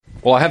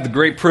Well, I have the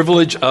great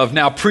privilege of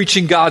now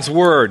preaching God's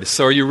Word.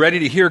 So are you ready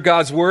to hear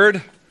God's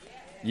Word?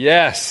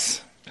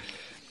 Yes.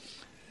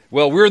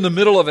 Well, we're in the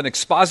middle of an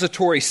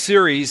expository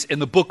series in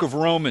the book of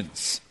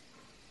Romans.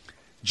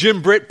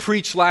 Jim Britt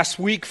preached last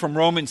week from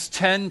Romans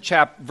 10,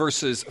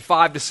 verses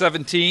 5 to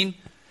 17.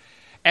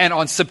 And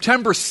on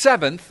September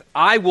 7th,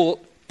 I will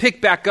pick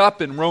back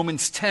up in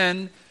Romans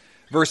 10,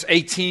 verse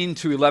 18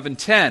 to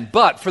 11:10.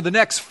 But for the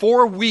next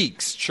 4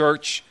 weeks,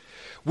 church,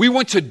 we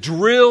want to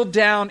drill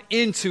down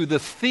into the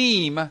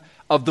theme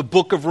of the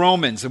book of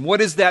Romans. And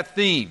what is that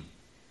theme?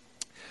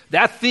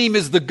 That theme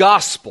is the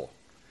gospel.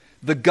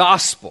 The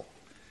gospel.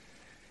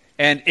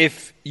 And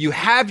if you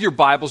have your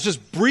Bibles,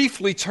 just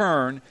briefly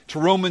turn to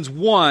Romans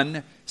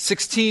 1,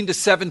 16 to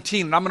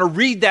 17. And I'm going to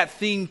read that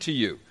theme to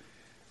you.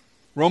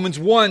 Romans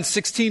 1,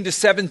 16 to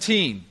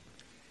 17.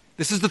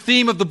 This is the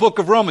theme of the book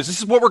of Romans. This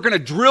is what we're going to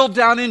drill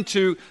down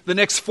into the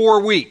next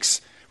 4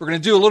 weeks. We're going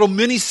to do a little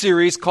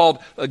mini-series called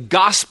a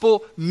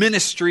Gospel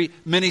Ministry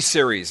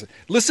Mini-Series.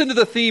 Listen to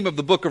the theme of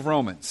the book of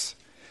Romans.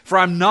 For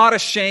I'm not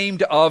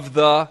ashamed of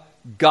the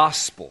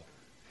gospel,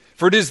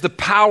 for it is the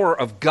power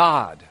of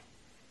God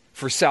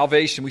for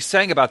salvation. We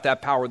sang about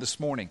that power this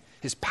morning,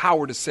 His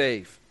power to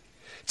save.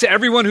 To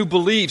everyone who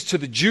believes, to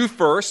the Jew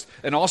first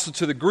and also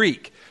to the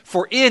Greek.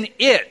 For in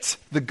it,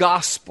 the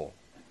gospel,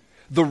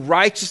 the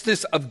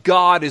righteousness of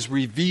God is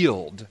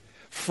revealed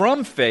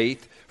from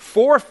faith,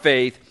 for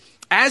faith,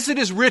 as it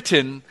is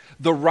written,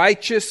 the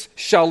righteous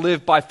shall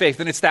live by faith.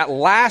 And it's that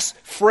last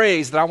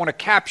phrase that I want to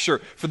capture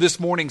for this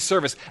morning's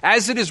service.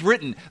 As it is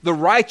written, the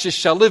righteous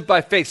shall live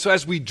by faith. So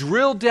as we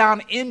drill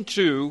down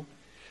into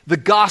the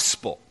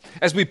gospel,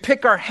 as we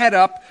pick our head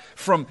up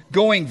from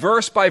going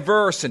verse by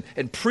verse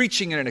and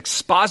preaching in an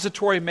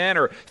expository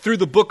manner through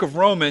the book of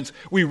Romans,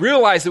 we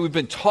realize that we've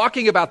been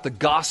talking about the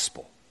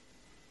gospel.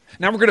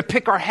 Now we're going to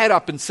pick our head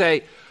up and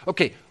say,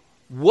 okay,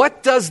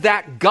 what does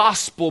that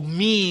gospel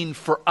mean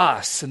for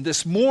us? And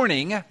this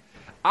morning,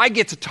 I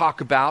get to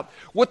talk about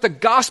what the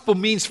gospel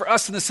means for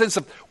us in the sense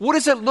of what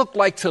does it look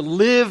like to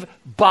live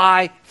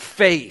by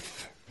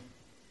faith?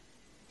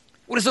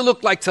 What does it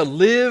look like to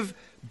live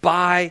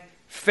by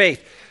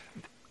faith?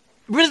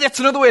 Really, that's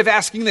another way of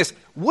asking this.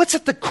 What's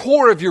at the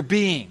core of your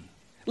being?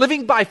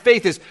 Living by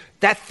faith is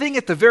that thing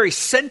at the very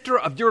center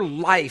of your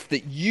life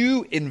that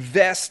you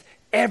invest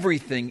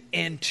everything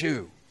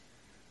into.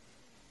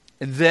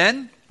 And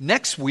then,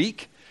 next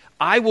week,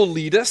 I will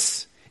lead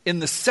us in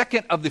the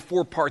second of the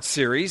 4-part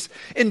series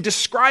in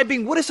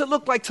describing what does it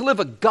look like to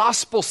live a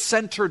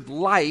gospel-centered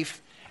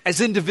life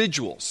as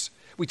individuals.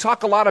 We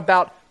talk a lot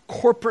about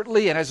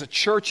corporately and as a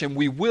church, and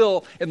we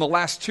will in the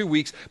last 2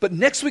 weeks. But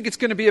next week it's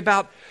going to be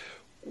about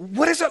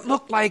what does it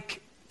look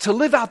like to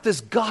live out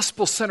this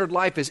gospel-centered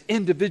life as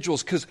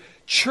individuals? Because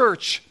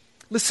church,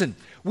 listen,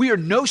 we are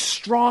no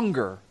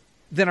stronger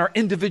than our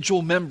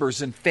individual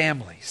members and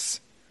families.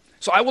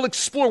 So I will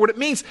explore what it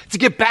means to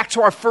get back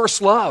to our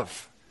first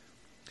love.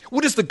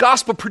 What does the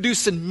gospel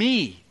produce in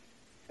me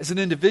as an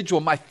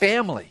individual, my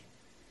family,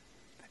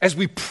 as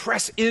we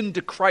press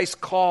into Christ's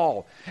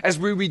call, as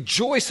we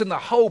rejoice in the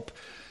hope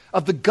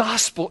of the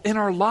gospel in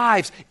our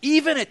lives,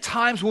 even at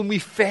times when we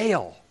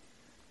fail?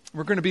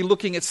 We're going to be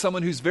looking at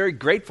someone who's very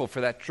grateful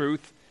for that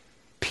truth,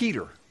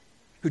 Peter,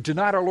 who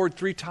denied our Lord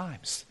 3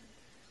 times.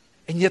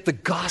 And yet the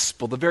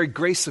gospel, the very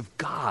grace of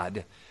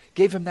God,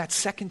 gave him that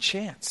second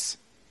chance.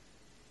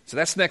 So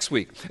that's next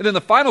week. And then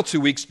the final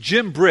 2 weeks,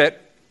 Jim Britt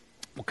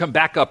will come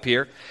back up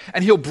here,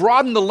 and he'll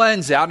broaden the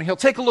lens out, and he'll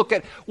take a look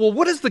at, well,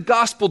 what does the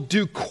gospel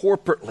do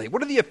corporately?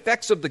 What are the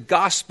effects of the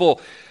gospel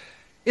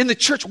in the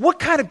church? What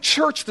kind of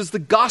church does the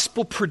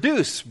gospel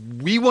produce?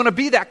 We want to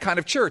be that kind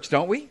of church,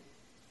 don't we?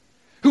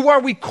 Who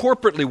are we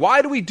corporately?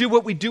 Why do we do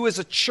what we do as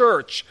a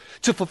church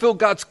to fulfill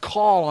God's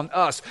call on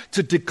us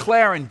to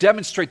declare and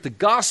demonstrate the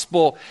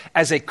gospel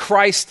as a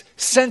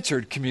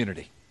Christ-centered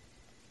community?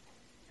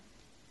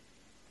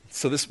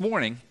 So this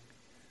morning,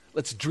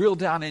 let's drill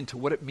down into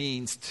what it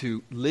means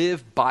to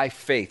live by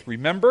faith.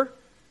 Remember,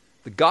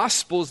 the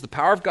gospel is the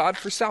power of God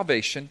for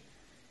salvation.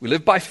 We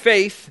live by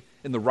faith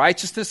in the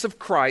righteousness of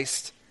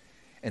Christ.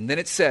 And then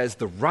it says,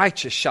 the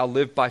righteous shall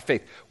live by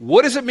faith.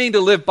 What does it mean to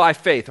live by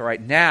faith? All right,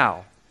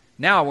 now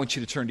I want you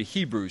to turn to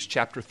Hebrews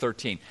chapter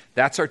 13.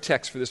 That's our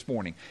text for this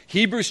morning.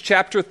 Hebrews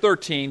chapter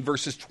 13,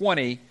 verses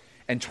 20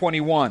 and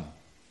 21.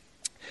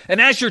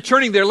 And as you're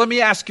turning there, let me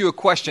ask you a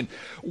question.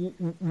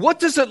 What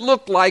does it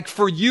look like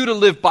for you to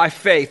live by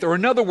faith? Or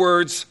in other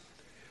words,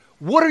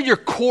 what are your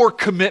core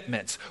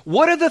commitments?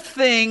 What are the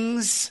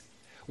things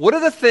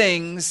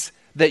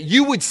that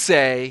you would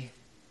say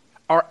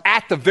are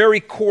at the very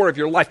core of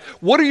your life?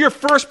 What are your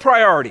first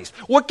priorities?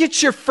 What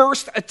gets your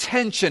first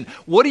attention?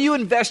 What do you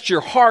invest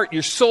your heart,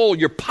 your soul,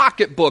 your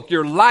pocketbook,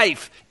 your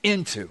life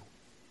into?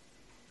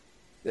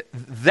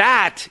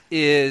 That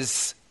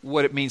is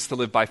what it means to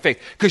live by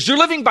faith. Because you're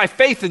living by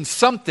faith in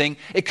something.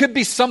 It could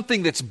be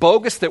something that's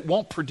bogus that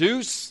won't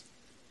produce,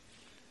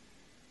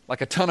 like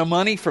a ton of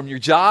money from your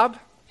job,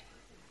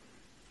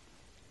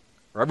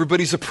 or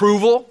everybody's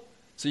approval,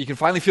 so you can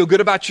finally feel good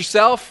about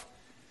yourself.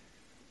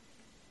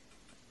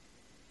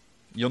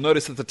 You'll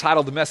notice that the title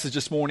of the message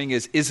this morning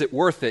is It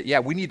Worth It? Yeah,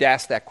 we need to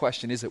ask that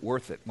question, is it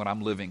worth it, what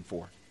I'm living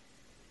for?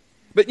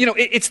 But,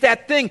 it's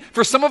that thing.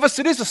 For some of us,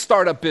 it is a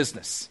startup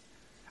business.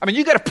 I mean,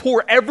 you got to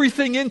pour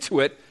everything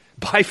into it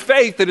by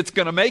faith that it's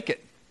going to make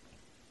it.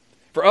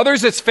 For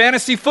others, it's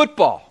fantasy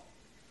football.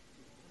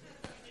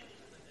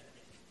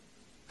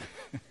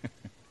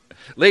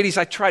 Ladies,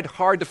 I tried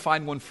hard to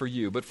find one for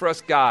you, but for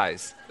us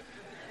guys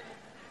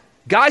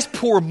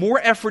pour more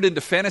effort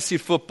into fantasy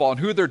football and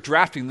who they're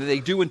drafting than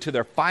they do into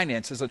their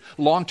finances and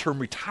long-term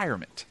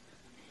retirement.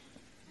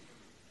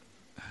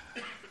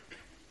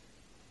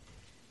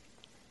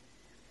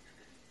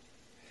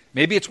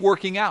 Maybe it's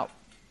working out.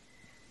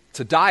 It's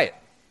a diet.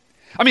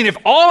 I mean, if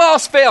all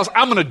else fails,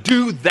 I'm going to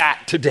do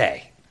that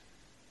today.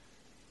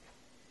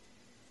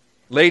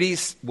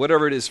 Ladies,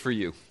 whatever it is for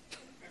you.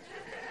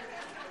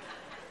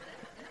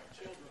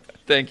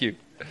 Thank you.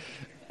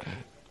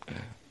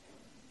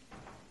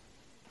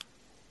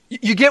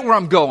 You get where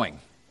I'm going.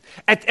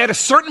 At a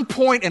certain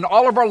point in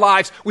all of our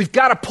lives, we've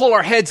got to pull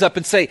our heads up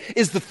and say,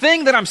 is the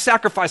thing that I'm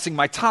sacrificing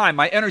my time,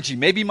 my energy,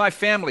 maybe my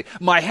family,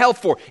 my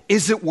health for,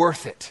 is it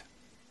worth it?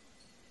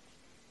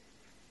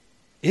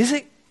 Is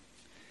it?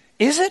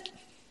 Is it?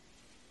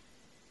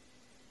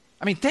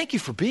 I mean, thank you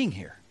for being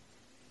here.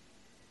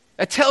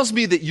 That tells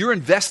me that you're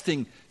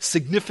investing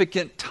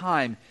significant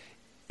time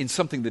in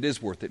something that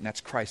is worth it, and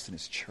that's Christ and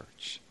His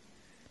church.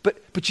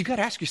 But you got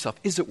to ask yourself,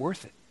 is it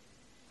worth it?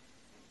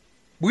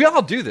 We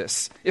all do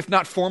this, if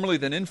not formally,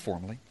 then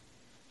informally.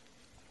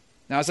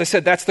 Now, as I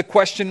said, that's the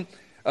question.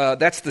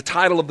 That's the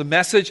title of the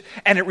message.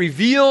 And it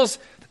reveals,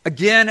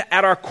 again,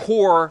 at our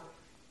core,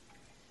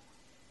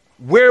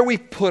 where we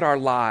put our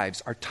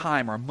lives, our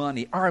time, our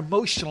money, our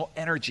emotional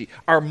energy,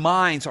 our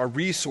minds, our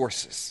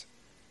resources.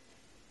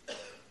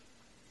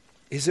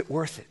 Is it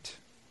worth it?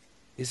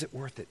 Is it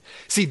worth it?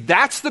 See,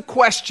 that's the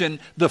question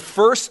the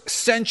first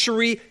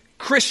century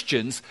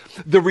Christians,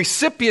 the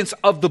recipients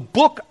of the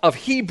book of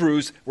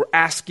Hebrews, were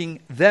asking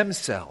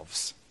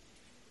themselves.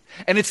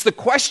 And it's the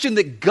question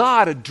that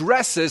God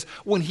addresses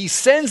when He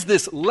sends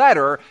this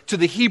letter to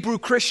the Hebrew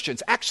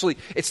Christians. Actually,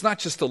 it's not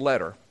just a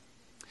letter.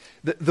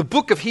 The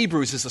book of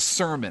Hebrews is a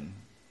sermon.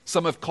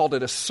 Some have called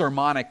it a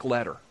sermonic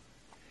letter.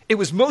 It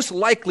was most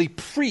likely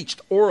preached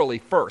orally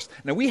first.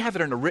 Now, we have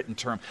it in a written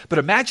term, but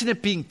imagine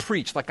it being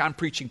preached like I'm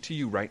preaching to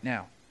you right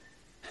now.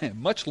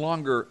 Much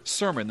longer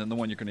sermon than the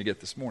one you're going to get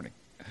this morning.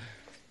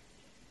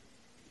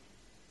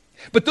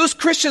 But those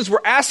Christians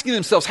were asking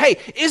themselves, hey,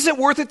 is it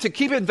worth it to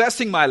keep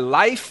investing my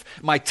life,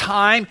 my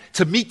time,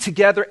 to meet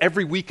together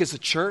every week as a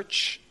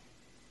church?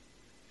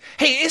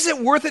 Hey, is it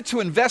worth it to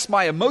invest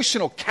my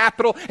emotional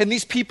capital in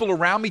these people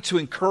around me to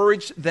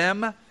encourage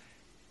them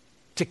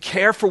to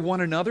care for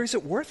one another? Is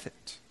it worth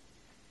it?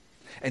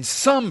 And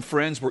some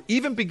friends were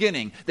even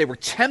they were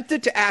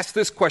tempted to ask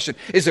this question,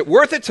 is it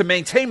worth it to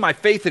maintain my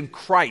faith in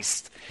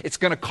Christ? It's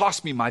going to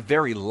cost me my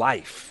very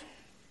life.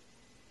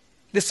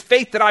 This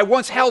faith that I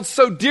once held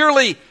so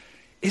dearly,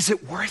 is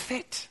it worth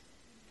it?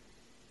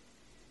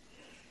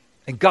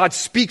 And God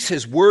speaks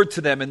His word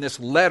to them in this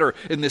letter,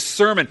 in this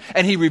sermon,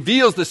 and He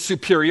reveals the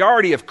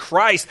superiority of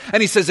Christ.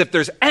 And He says, if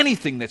there's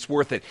anything that's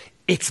worth it,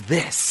 it's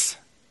this.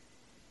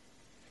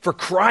 For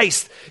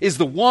Christ is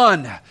the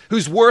one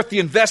who's worth the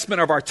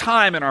investment of our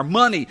time and our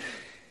money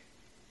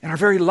and our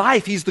very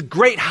life. He's the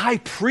great high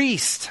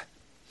priest.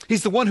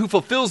 He's the one who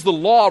fulfills the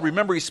law.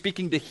 Remember, He's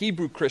speaking to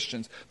Hebrew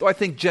Christians, though I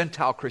think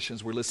Gentile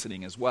Christians were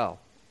listening as well.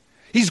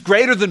 He's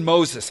greater than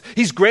Moses.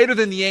 He's greater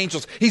than the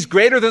angels. He's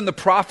greater than the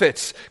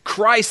prophets.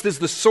 Christ is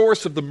the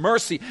source of the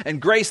mercy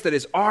and grace that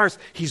is ours.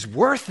 He's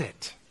worth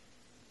it.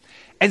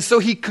 And so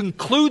He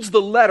concludes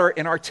the letter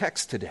in our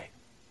text today.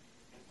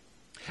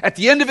 At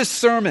the end of His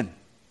sermon,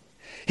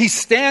 He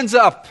stands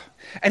up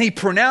and He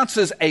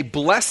pronounces a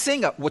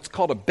blessing, what's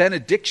called a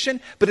benediction,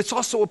 but it's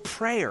also a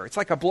prayer. It's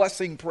like a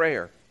blessing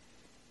prayer.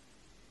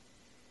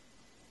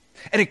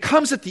 And it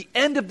comes at the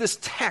end of this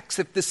text,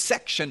 at this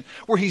section,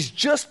 where He's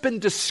just been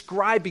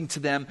describing to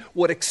them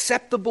what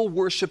acceptable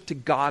worship to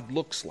God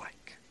looks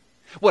like.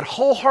 What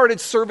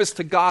wholehearted service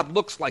to God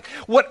looks like.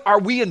 What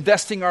are we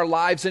investing our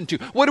lives into?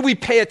 What do we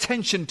pay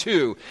attention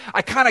to?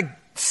 I kind of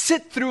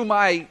sit through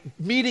my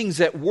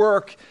meetings at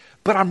work,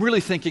 but I'm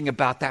really thinking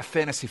about that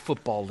fantasy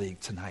football league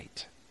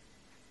tonight.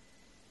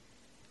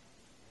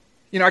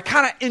 I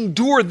kind of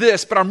endure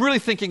this, but I'm really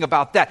thinking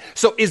about that.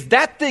 So is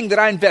that thing that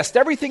I invest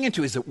everything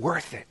into, is it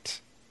worth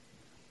it?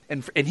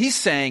 And He's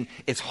saying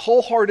it's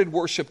wholehearted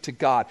worship to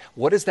God.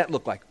 What does that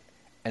look like?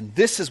 And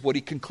this is what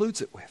He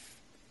concludes it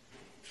with.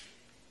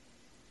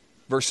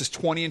 Verses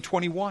 20 and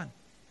 21.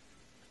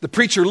 The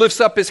preacher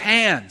lifts up his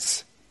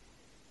hands.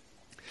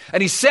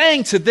 And he's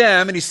saying to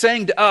them, and he's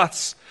saying to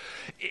us,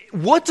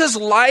 what does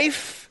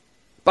life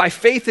by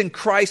faith in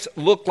Christ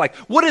look like?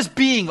 What does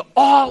being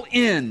all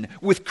in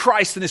with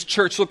Christ and His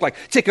church look like?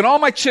 Taking all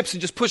my chips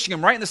and just pushing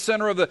them right in the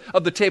center of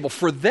the table.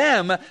 For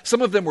them,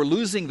 some of them were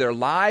losing their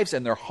lives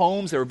and their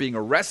homes. They were being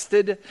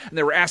arrested. And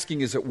they were asking,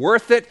 is it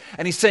worth it?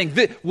 And He's saying,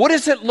 what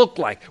does it look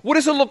like? What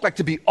does it look like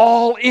to be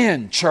all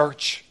in,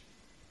 church?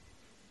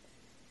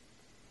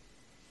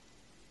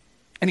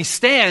 And he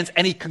stands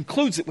and he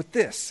concludes it with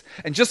this.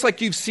 And just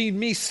like you've seen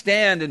me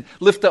stand and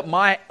lift up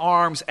my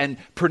arms and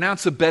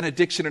pronounce a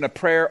benediction and a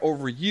prayer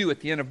over you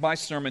at the end of my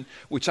sermon,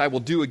 which I will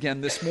do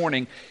again this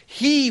morning,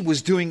 he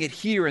was doing it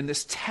here in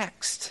this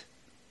text.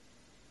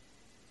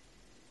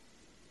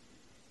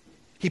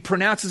 He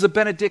pronounces a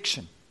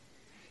benediction.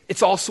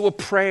 It's also a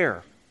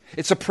prayer.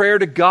 It's a prayer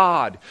to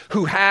God,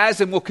 who has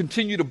and will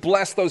continue to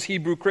bless those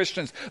Hebrew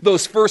Christians,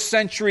 those first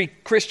century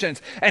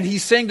Christians. And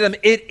he's saying to them,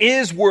 it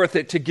is worth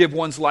it to give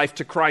one's life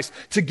to Christ,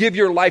 to give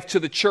your life to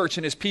the church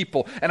and his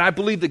people. And I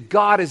believe that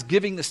God is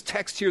giving this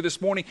text here this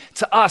morning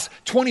to us,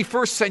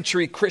 21st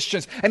century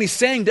Christians. And he's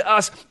saying to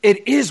us,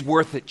 it is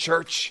worth it,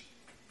 church.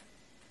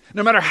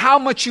 No matter how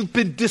much you've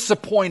been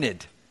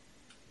disappointed,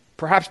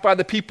 perhaps by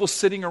the people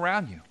sitting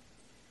around you,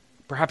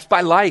 perhaps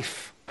by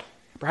life,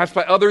 perhaps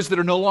by others that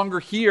are no longer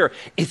here.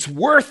 It's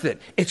worth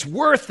it. It's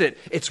worth it.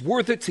 It's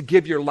worth it to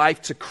give your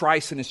life to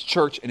Christ and his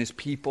church and his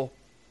people.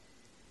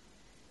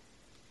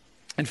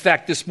 In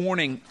fact, this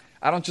morning,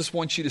 I don't just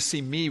want you to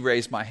see me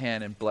raise my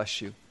hand and bless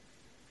you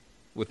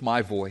with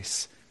my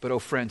voice. But, oh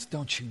friends,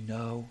 don't you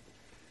know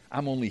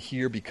I'm only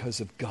here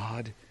because of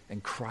God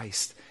and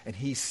Christ. And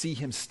see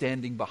him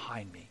standing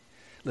behind me,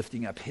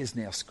 lifting up his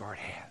nail-scarred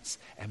hands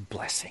and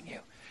blessing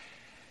you.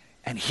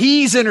 And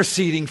he's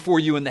interceding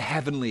for you in the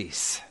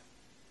heavenlies.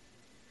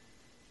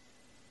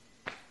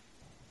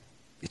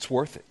 It's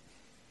worth it.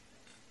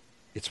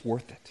 It's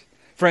worth it.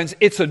 Friends,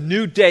 it's a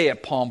new day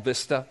at Palm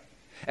Vista.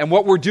 And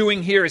what we're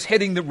doing here is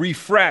hitting the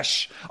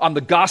refresh on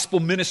the gospel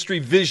ministry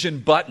vision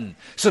button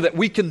so that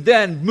we can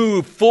then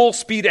move full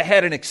speed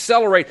ahead and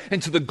accelerate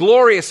into the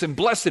glorious and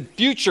blessed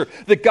future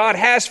that God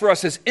has for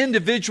us as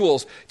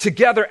individuals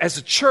together as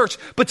a church.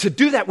 But to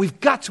do that,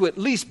 we've got to at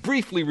least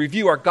briefly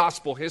review our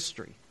gospel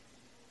history.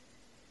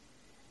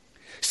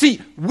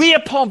 See, we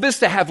at Palm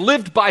Vista have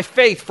lived by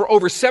faith for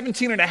over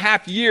 17 and a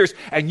half years,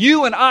 and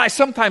you and I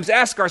sometimes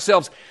ask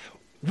ourselves,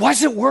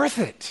 was it worth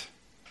it?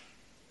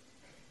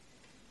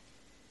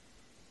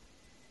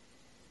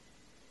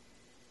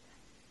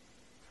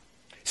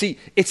 See,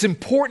 it's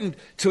important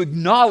to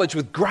acknowledge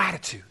with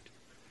gratitude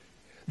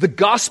the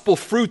gospel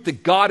fruit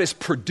that God has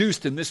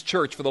produced in this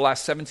church for the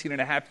last 17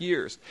 and a half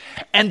years.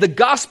 And the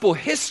gospel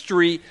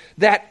history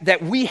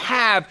that we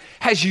have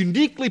has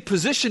uniquely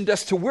positioned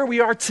us to where we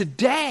are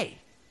today.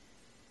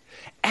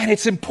 And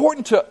it's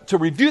important to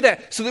review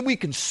that so that we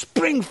can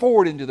spring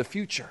forward into the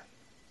future.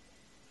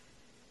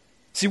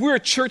 See, we're a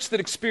church that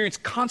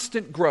experienced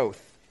constant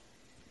growth,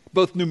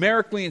 both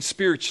numerically and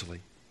spiritually,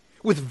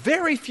 with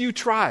very few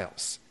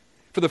trials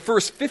for the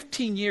first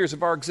 15 years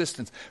of our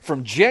existence.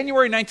 From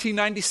January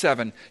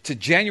 1997 to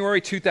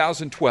January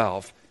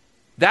 2012,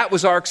 that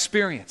was our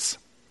experience.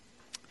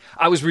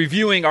 I was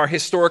reviewing our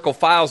historical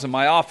files in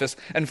my office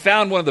and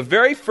found one of the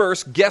very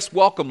first guest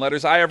welcome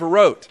letters I ever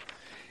wrote.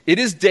 It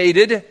is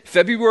dated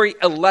February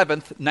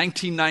 11th,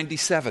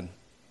 1997.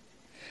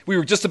 We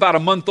were just about a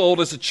month old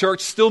as a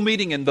church, still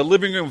meeting in the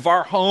living room of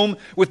our home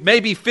with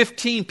maybe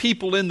 15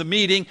 people in the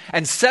meeting,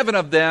 and 7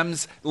 of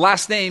them's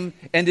last name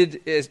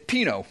ended as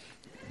Pino.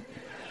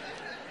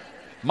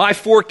 My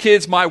 4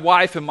 kids, my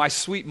wife, and my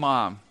sweet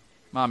mom.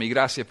 Mami,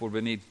 gracias por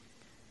venir.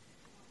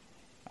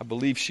 I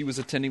believe she was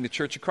attending the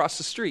church across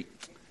the street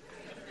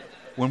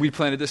when we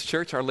planted this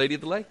church, Our Lady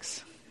of the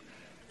Lakes.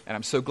 And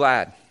I'm so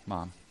glad,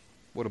 Mom.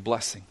 What a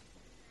blessing.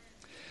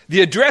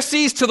 The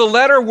addressees to the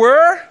letter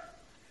were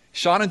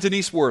Sean and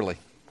Denise Worley.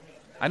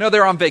 I know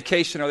they're on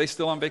vacation. Are they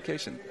still on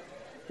vacation?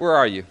 Where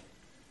are you?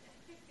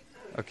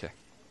 Okay,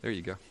 there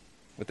you go.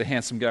 With the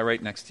handsome guy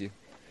right next to you,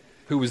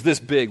 who was this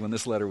big when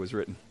this letter was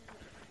written.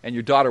 And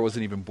your daughter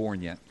wasn't even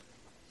born yet.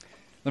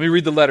 Let me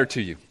read the letter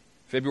to you.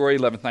 February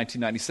 11th,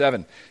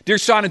 1997. Dear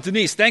Sean and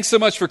Denise, thanks so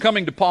much for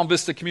coming to Palm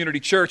Vista Community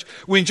Church.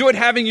 We enjoyed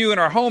having you in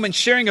our home and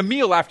sharing a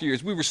meal after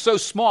yours. We were so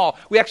small,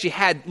 we actually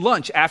had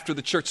lunch after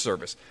the church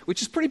service,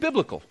 which is pretty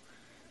biblical.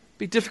 It'd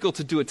be difficult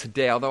to do it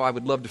today, although I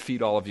would love to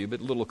feed all of you, but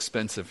a little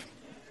expensive.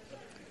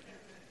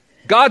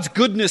 God's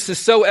goodness is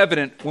so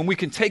evident when we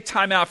can take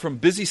time out from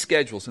busy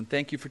schedules, and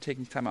thank you for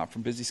taking time out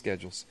from busy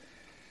schedules.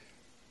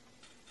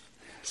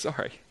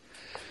 Sorry.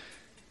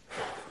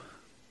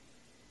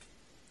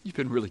 You've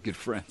been really good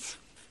friends.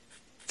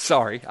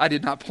 Sorry, I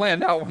did not plan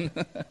that one.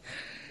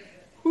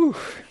 Whew.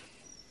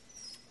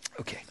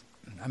 Okay,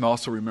 I'm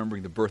also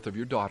remembering the birth of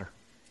your daughter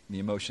and the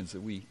emotions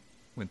that we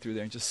went through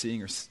there and just seeing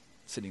her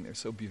sitting there,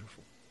 so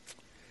beautiful.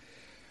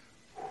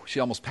 She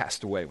almost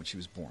passed away when she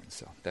was born,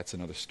 so that's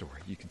another story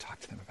you can talk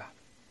to them about.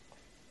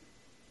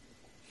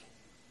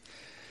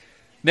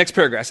 Next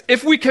paragraph.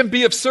 If we can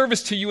be of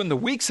service to you in the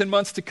weeks and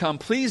months to come,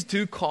 please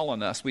do call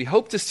on us. We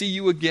hope to see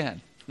you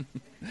again.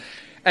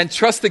 And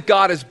trust that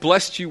God has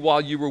blessed you while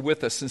you were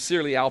with us.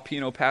 Sincerely, Al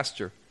Pino,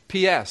 Pastor.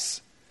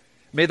 P.S.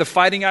 May the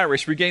Fighting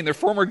Irish regain their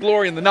former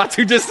glory in the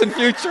not-too-distant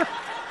future.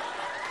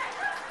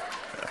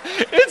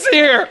 It's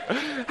here.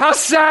 How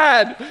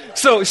sad.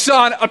 So,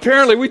 Sean,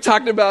 apparently we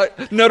talked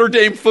about Notre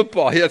Dame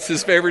football. That's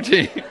his favorite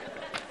team.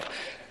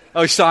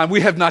 Oh, Sean, we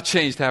have not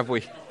changed, have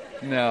we?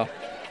 No.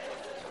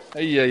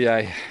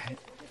 Yeah.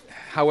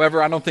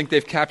 However, I don't think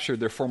they've captured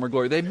their former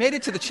glory. They made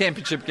it to the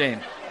championship game.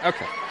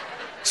 Okay.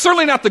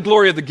 Certainly not the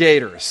glory of the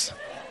Gators.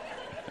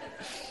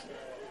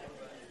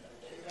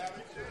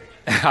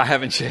 I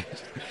haven't changed.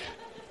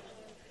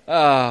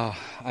 Oh,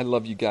 I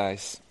love you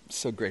guys. I'm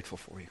so grateful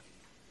for you.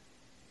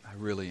 I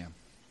really am.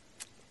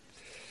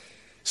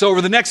 So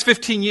over the next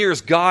 15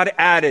 years, God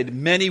added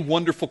many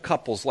wonderful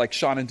couples like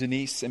Sean and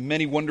Denise and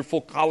many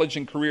wonderful college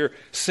and career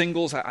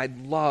singles. I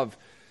love,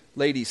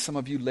 ladies, some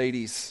of you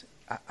ladies,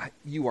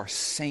 you are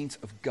saints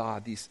of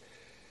God.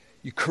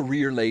 You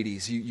career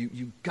ladies,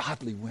 you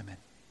godly women.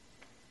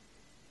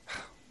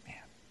 Oh, man.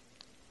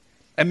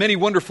 And many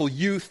wonderful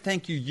youth.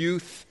 Thank you,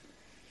 youth.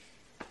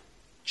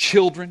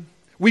 Children.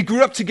 We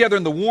grew up together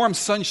in the warm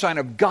sunshine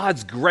of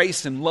God's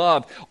grace and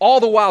love, all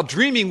the while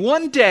dreaming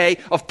one day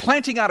of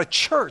planting out a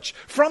church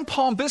from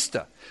Palm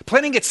Vista,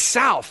 planting it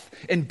south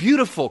in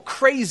beautiful,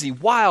 crazy,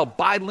 wild,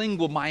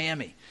 bilingual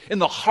Miami, in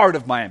the heart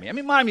of Miami. I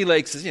mean, Miami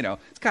Lakes is,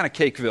 it's kind of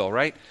Cakeville,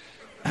 right?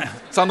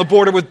 It's on the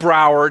border with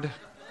Broward.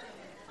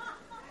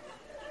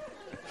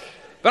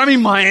 But I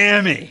mean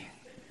Miami.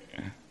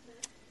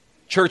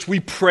 Church, we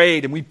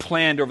prayed and we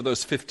planned over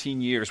those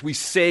 15 years. We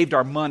saved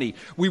our money.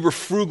 We were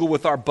frugal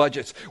with our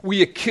budgets.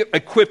 We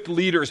equipped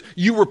leaders.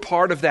 You were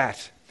part of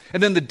that.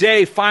 And then the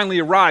day finally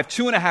arrived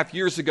 2.5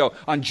 years ago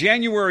on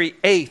January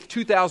 8th,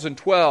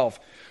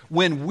 2012,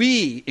 when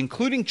we,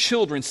 including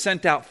children,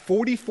 sent out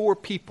 44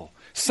 people,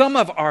 some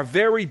of our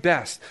very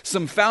best,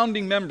 some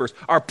founding members,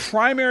 our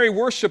primary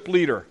worship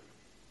leader.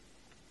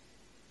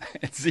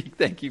 And Zeke,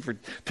 thank you for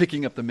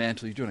picking up the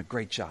mantle. You're doing a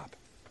great job.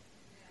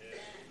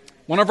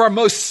 One of our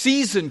most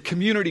seasoned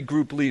community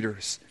group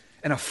leaders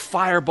and a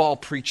fireball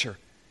preacher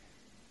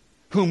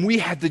whom we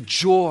had the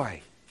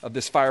joy of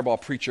this fireball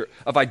preacher,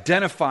 of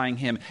identifying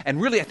him.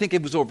 And really, I think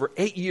it was over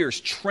 8 years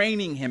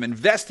training him,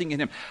 investing in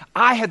him.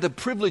 I had the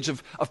privilege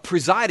of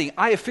presiding.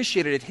 I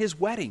officiated at his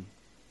wedding.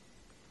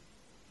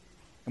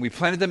 And we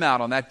planted them out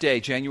on that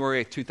day,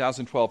 January 8th,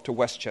 2012, to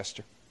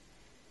Westchester.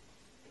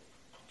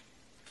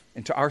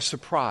 And to our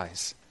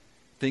surprise,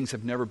 things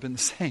have never been the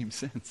same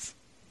since.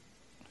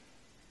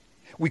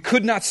 We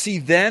could not see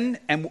then,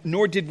 and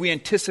nor did we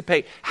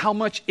anticipate how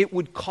much it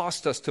would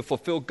cost us to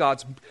fulfill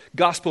God's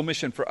gospel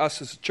mission for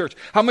us as a church.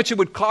 How much it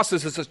would cost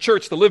us as a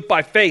church to live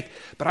by faith.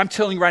 But I'm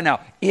telling you right now,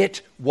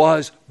 it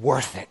was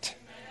worth it.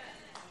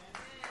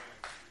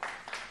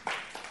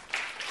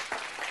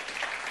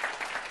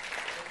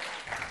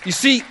 You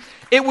see,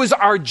 it was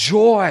our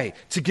joy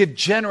to give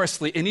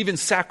generously and even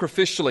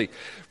sacrificially.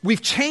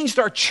 We've changed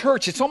our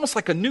church. It's almost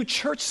like a new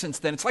church since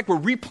then. It's like we're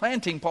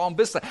replanting Palm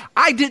Vista.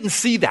 I didn't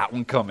see that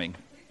one coming.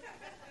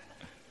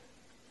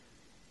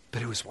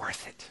 But it was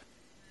worth it.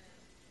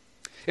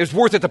 It was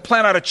worth it to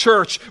plant out a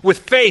church with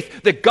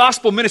faith that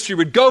gospel ministry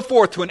would go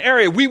forth to an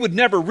area we would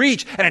never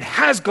reach, and it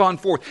has gone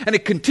forth, and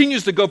it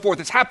continues to go forth.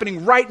 It's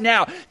happening right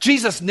now.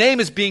 Jesus' name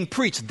is being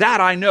preached.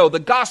 That I know. The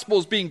gospel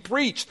is being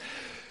preached.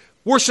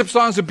 Worship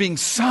songs are being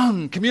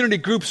sung. Community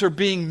groups are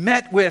being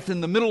met with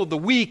in the middle of the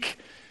week.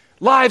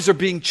 Lives are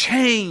being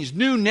changed.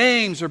 New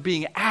names are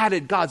being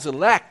added. God's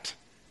elect.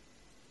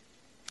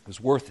 It was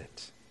worth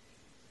it.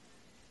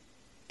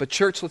 But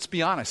church, let's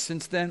be honest.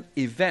 Since then,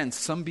 events,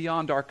 some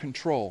beyond our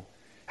control,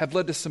 have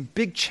led to some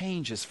big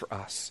changes for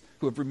us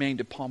who have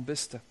remained at Palm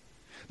Vista.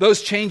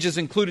 Those changes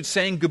included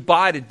saying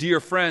goodbye to dear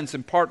friends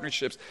and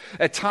partnerships,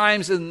 at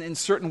times in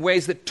certain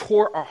ways that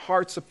tore our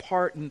hearts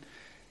apart, and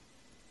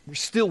we're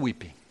still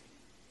weeping.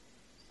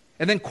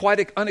 And then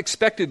quite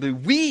unexpectedly,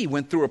 we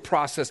went through a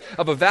process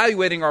of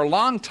evaluating our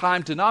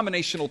longtime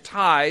denominational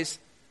ties,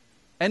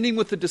 ending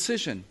with the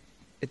decision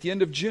at the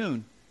end of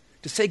June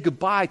to say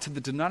goodbye to the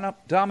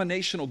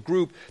denominational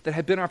group that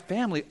had been our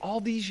family all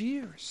these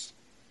years.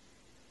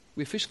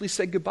 We officially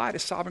said goodbye to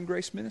Sovereign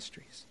Grace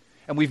Ministries.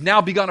 And we've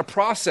now begun a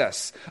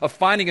process of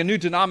finding a new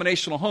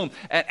denominational home.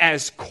 And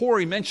as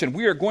Corey mentioned,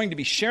 we are going to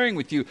be sharing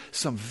with you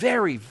some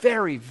very,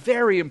 very,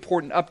 very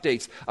important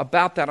updates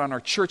about that on our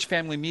church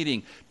family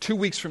meeting 2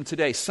 weeks from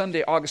today,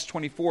 Sunday, August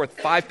 24th,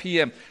 5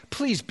 p.m.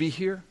 Please be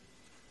here.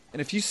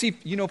 And if you see,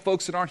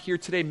 folks that aren't here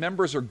today,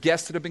 members or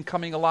guests that have been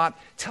coming a lot,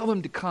 tell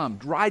them to come.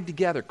 Ride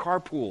together,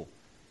 carpool.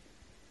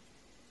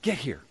 Get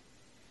here.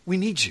 We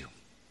need you.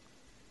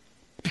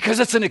 Because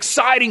it's an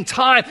exciting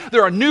time.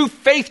 There are new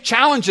faith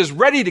challenges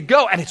ready to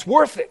go, and it's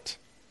worth it.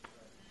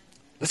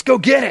 Let's go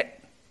get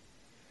it.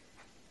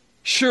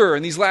 Sure,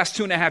 in these last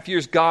 2.5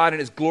 years, God in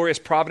His glorious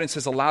providence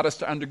has allowed us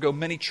to undergo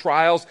many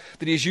trials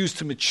that He has used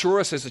to mature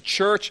us as a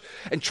church,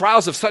 and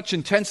trials of such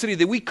intensity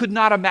that we could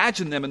not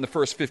imagine them in the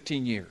first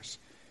 15 years.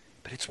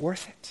 But it's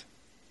worth it.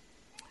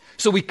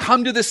 So we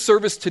come to this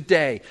service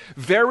today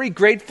very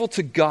grateful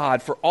to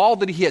God for all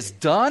that He has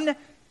done,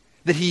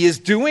 that He is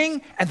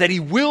doing, and that He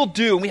will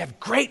do. And we have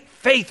great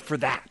faith for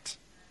that.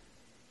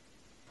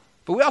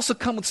 But we also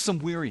come with some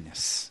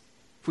weariness,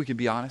 if we can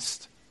be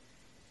honest.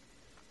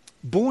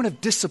 Born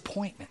of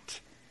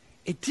disappointment.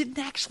 It didn't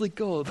actually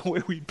go the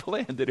way we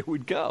planned that it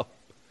would go.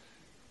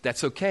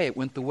 That's okay. It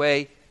went the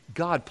way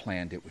God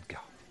planned it would go.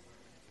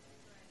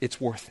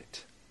 It's worth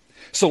it.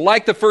 So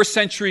like the first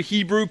century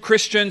Hebrew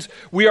Christians,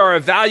 we are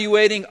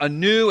evaluating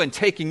anew and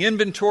taking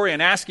inventory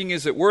and asking,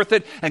 is it worth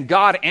it? And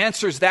God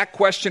answers that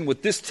question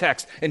with this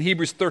text in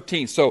Hebrews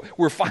 13. So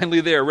we're finally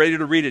there, ready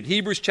to read it.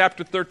 Hebrews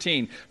chapter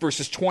 13,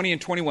 verses 20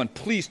 and 21.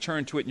 Please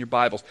turn to it in your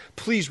Bibles.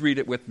 Please read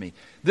it with me.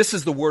 This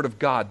is the word of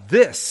God.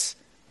 This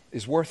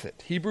is worth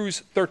it. Hebrews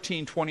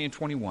 13, 20 and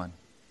 21.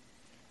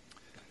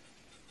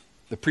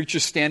 The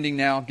preacher's standing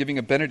now, giving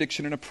a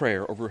benediction and a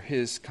prayer over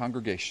his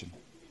congregation.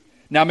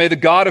 Now may the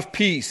God of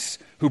peace,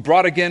 who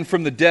brought again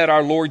from the dead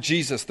our Lord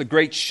Jesus, the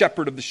great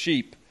shepherd of the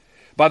sheep,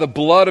 by the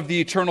blood of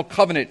the eternal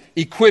covenant,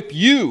 equip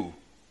you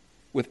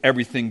with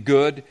everything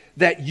good,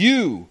 that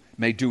you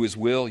may do his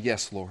will,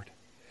 yes, Lord,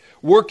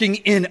 working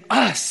in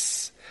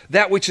us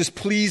that which is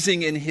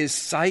pleasing in his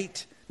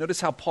sight.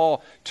 Notice how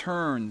Paul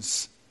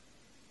turns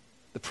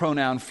the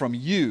pronoun from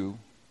you,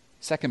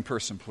 second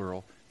person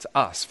plural, to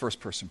us, first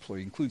person plural.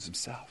 He includes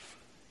himself.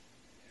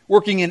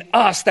 Working in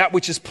us that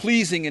which is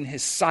pleasing in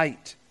his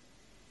sight,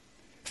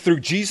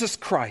 through Jesus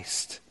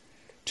Christ,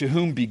 to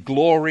whom be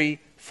glory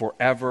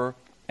forever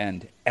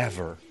and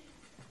ever.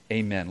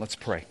 Amen. Let's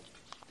pray.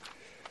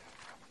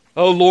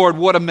 Oh Lord,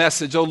 what a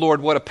message. Oh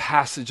Lord, what a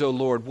passage. Oh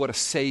Lord, what a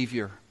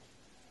Savior.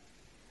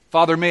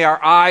 Father, may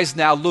our eyes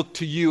now look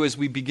to you as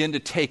we begin to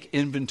take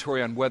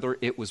inventory on whether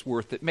it was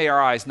worth it. May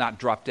our eyes not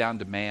drop down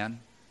to man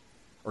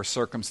or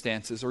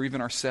circumstances or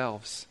even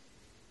ourselves,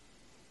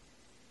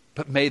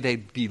 but may they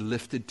be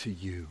lifted to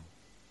you.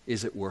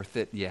 Is it worth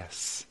it?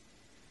 Yes.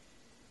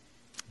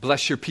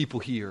 Bless your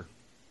people here.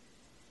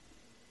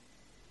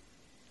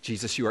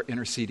 Jesus, you are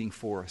interceding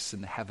for us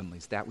in the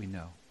heavenlies. That we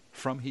know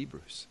from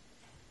Hebrews.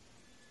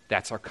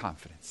 That's our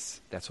confidence.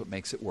 That's what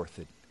makes it worth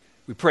it.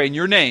 We pray in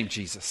your name,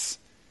 Jesus.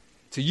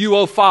 To you,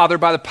 O Father,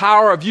 by the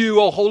power of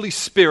you, O Holy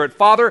Spirit.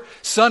 Father,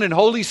 Son, and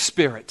Holy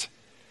Spirit.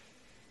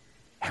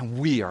 And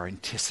we are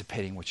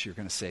anticipating what you're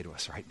going to say to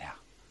us right now.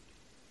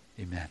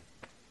 Amen.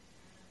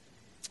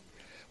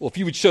 Well, if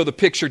you would show the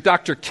picture,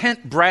 Dr.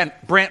 Kent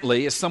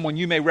Brantley is someone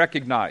you may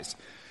recognize.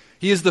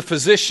 He is the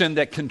physician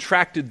that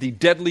contracted the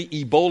deadly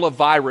Ebola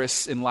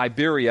virus in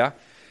Liberia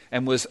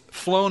and was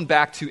flown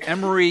back to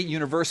Emory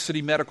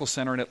University Medical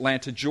Center in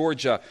Atlanta,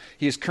 Georgia.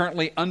 He is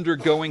currently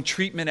undergoing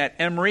treatment at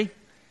Emory.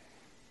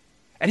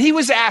 And he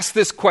was asked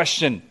this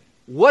question,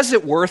 was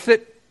it worth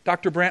it,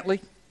 Dr. Brantley?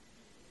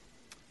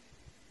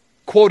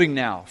 Quoting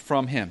now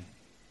from him.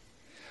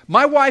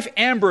 My wife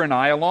Amber and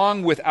I,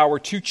 along with our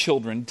 2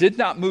 children, did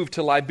not move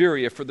to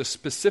Liberia for the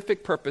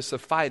specific purpose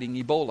of fighting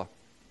Ebola.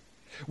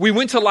 We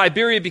went to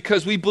Liberia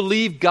because we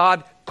believe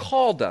God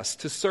called us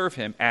to serve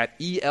him at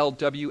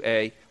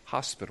ELWA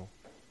Hospital.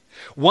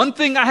 One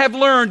thing I have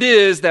learned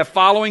is that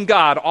following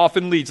God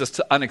often leads us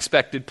to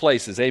unexpected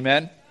places.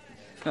 Amen?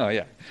 Oh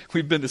yeah,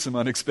 we've been to some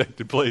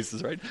unexpected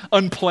places, right?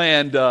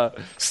 Unplanned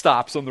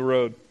stops on the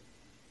road.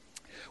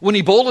 When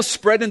Ebola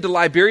spread into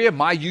Liberia,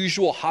 my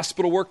usual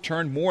hospital work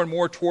turned more and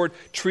more toward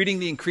treating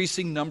the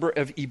increasing number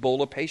of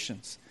Ebola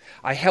patients.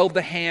 I held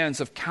the hands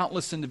of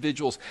countless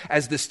individuals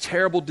as this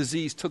terrible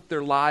disease took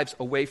their lives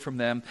away from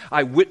them.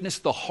 I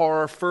witnessed the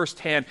horror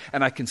firsthand,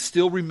 and I can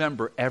still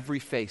remember every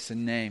face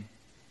and name.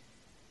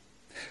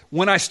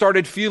 When I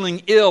started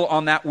feeling ill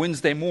on that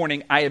Wednesday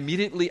morning, I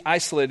immediately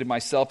isolated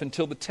myself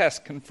until the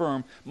test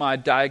confirmed my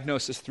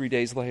diagnosis 3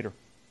 days later.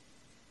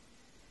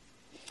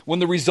 When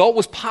the result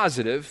was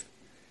positive,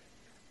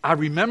 I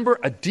remember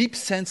a deep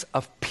sense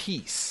of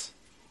peace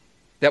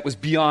that was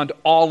beyond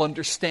all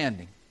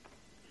understanding.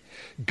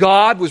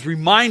 God was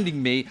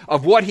reminding me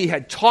of what he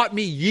had taught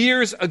me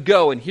years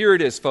ago, and here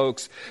it is,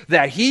 folks,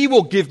 that he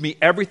will give me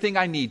everything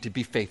I need to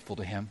be faithful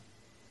to him.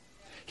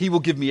 He will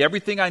give me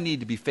everything I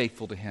need to be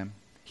faithful to him.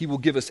 He will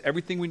give us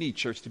everything we need,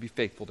 church, to be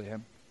faithful to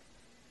him.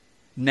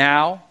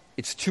 Now,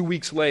 it's 2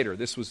 weeks later.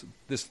 This was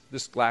this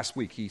last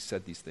week he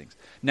said these things.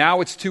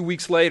 Now it's 2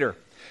 weeks later,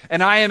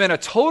 and I am in a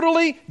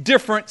totally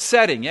different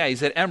setting. Yeah,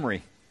 he's at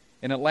Emory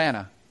in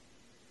Atlanta.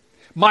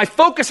 My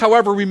focus,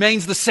 however,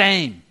 remains the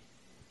same.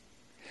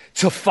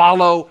 To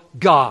follow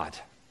God.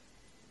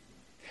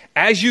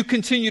 As you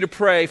continue to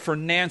pray for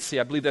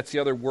Nancy, I believe that's the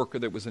other worker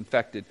that was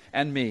infected,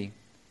 and me.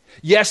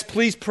 Yes,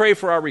 please pray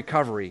for our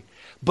recovery.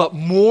 But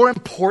more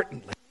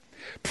importantly,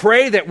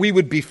 pray that we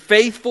would be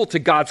faithful to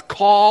God's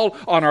call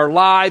on our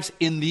lives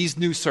in these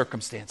new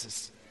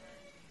circumstances.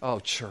 Oh,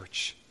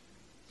 church.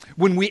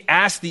 When we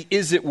ask the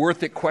is it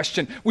worth it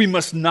question, we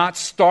must not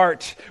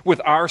start with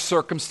our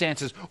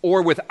circumstances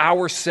or with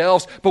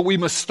ourselves, but we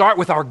must start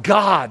with our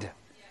God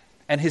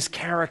and his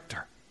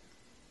character.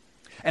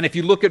 And if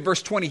you look at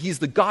verse 20, he's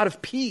the God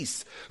of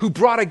peace who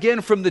brought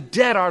again from the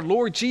dead our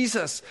Lord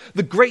Jesus,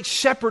 the great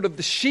shepherd of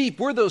the sheep.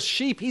 We're those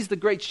sheep. He's the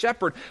great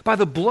shepherd by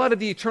the blood of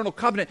the eternal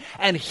covenant.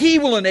 And he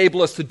will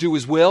enable us to do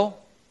his will.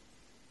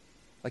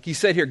 Like he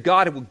said here,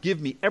 God will give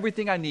me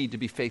everything I need to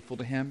be faithful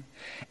to him.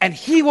 And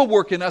he will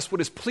work in us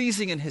what is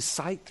pleasing in his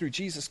sight through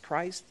Jesus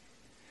Christ.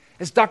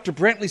 As Dr.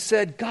 Brantley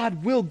said,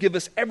 God will give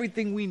us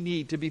everything we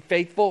need to be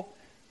faithful.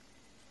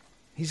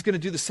 He's going to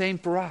do the same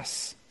for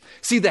us.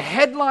 See, the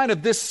headline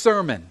of this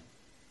sermon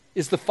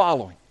is the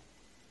following.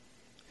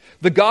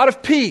 The God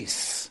of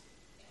peace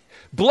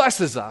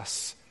blesses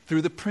us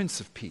through the Prince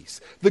of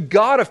Peace. The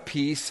God of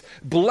peace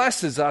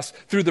blesses us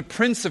through the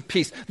Prince of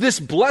Peace. This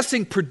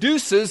blessing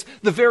produces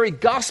the very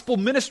gospel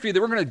ministry that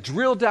we're going to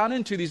drill down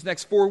into these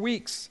next 4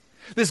 weeks.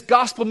 This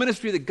gospel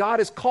ministry that God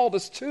has called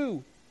us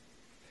to.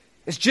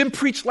 As Jim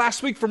preached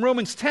last week from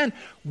Romans 10,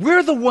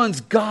 we're the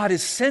ones God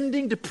is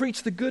sending to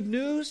preach the good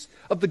news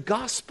of the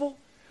gospel.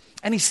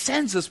 And he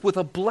sends us with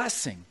a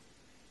blessing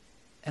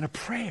and a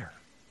prayer.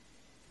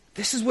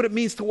 This is what it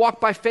means to walk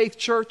by faith,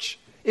 church,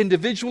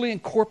 individually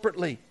and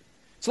corporately.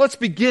 So let's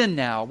begin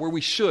now where we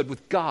should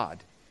with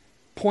God.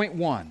 Point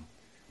 1,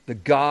 the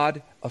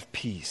God of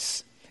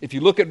peace. If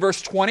you look at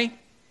verse 20,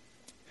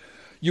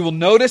 you will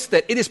notice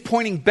that it is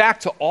pointing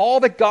back to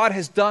all that God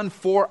has done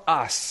for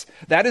us.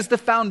 That is the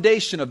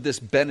foundation of this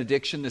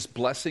benediction, this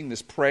blessing,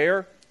 this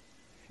prayer.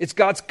 It's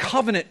God's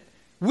covenant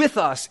with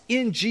us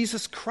in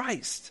Jesus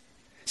Christ.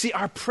 See,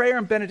 our prayer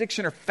and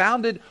benediction are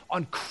founded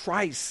on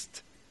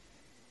Christ.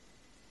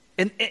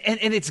 And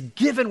it's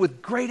given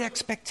with great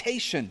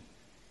expectation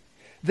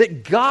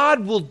that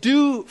God will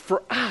do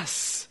for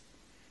us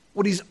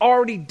what he's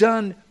already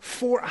done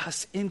for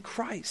us in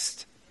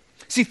Christ.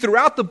 See,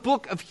 throughout the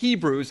book of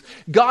Hebrews,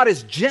 God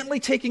is gently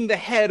taking the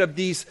head of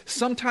these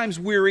sometimes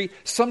weary,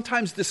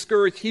 sometimes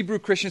discouraged Hebrew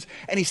Christians,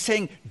 and he's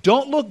saying,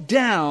 don't look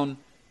down,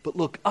 but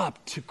look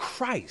up to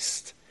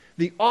Christ,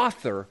 the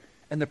author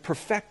and the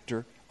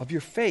perfecter of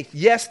your faith.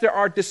 Yes, there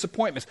are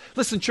disappointments.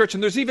 Listen, church,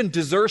 and there's even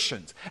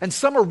desertions, and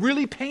some are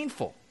really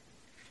painful.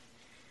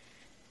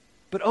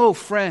 But oh,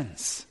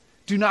 friends,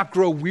 do not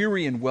grow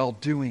weary in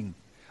well-doing.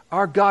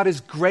 Our God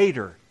is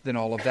greater than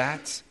all of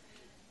that.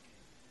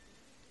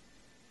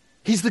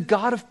 He's the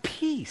God of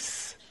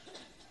peace.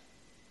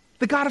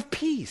 The God of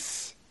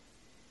peace.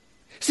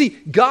 See,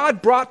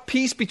 God brought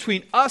peace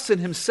between us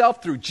and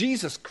himself through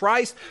Jesus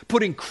Christ,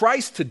 putting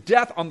Christ to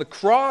death on the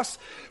cross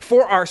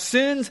for our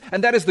sins,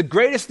 and that is the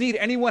greatest need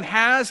anyone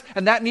has,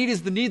 and that need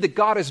is the need that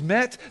God has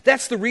met.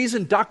 That's the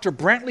reason Dr.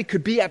 Brantley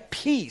could be at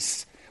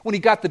peace when he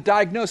got the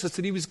diagnosis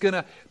that he was going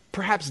to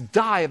perhaps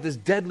die of this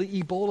deadly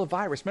Ebola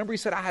virus. Remember, he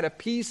said, I had a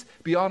peace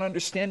beyond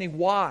understanding.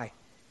 Why?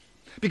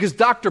 Because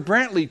Dr.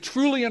 Brantley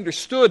truly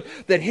understood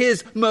that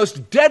his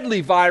most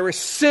deadly virus,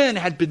 sin,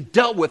 had been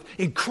dealt with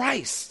in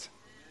Christ.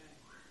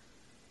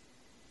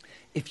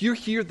 If you're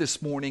here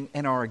this morning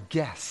and are a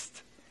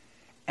guest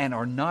and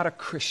are not a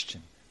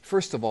Christian,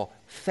 first of all,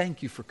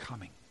 thank you for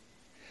coming.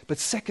 But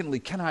secondly,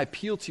 can I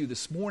appeal to you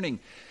this morning?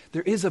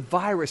 There is a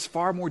virus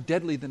far more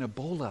deadly than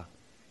Ebola.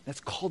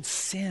 That's called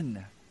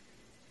sin.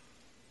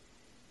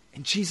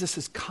 And Jesus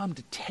has come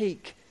to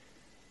take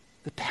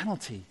the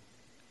penalty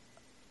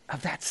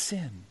of that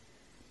sin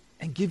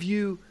and give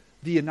you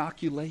the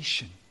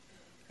inoculation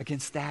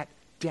against that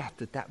death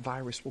that that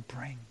virus will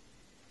bring.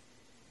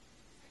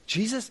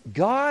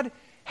 God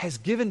has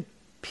given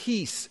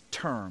peace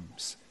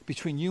terms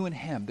between you and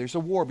him. There's a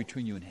war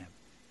between you and him.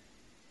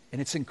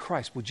 And it's in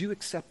Christ. Would you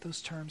accept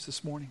those terms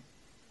this morning?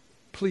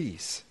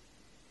 Please.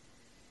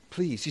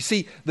 Please. You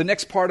see, the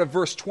next part of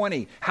verse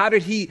 20. How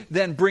did he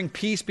then bring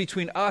peace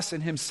between us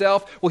and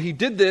himself? Well, he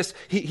did this.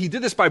 He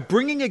did this by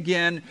bringing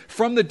again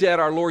from the dead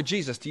our Lord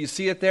Jesus. Do you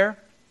see it there?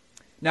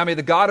 Now may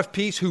the God of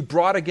peace, who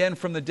brought again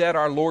from the dead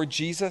our Lord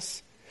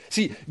Jesus.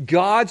 See,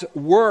 God's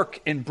work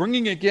in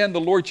bringing again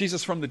the Lord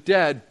Jesus from the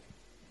dead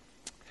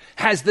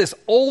has this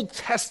Old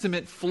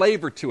Testament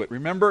flavor to it.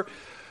 Remember,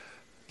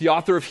 the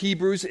author of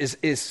Hebrews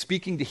is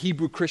speaking to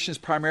Hebrew Christians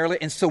primarily.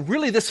 And so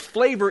really this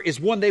flavor is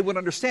one they would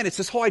understand. It's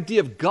this whole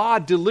idea of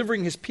God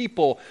delivering his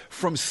people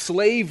from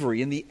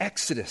slavery in the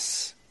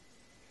Exodus.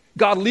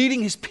 God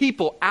leading his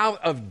people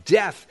out of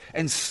death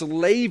and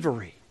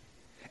slavery.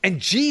 And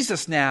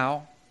Jesus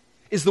now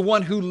is the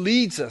one who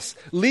leads us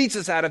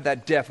out of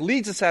that death,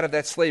 leads us out of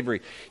that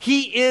slavery.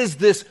 He is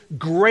this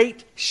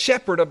great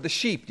shepherd of the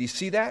sheep. Do you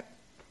see that?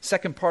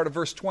 Second part of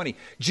verse 20.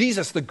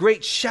 Jesus, the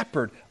great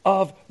shepherd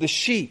of the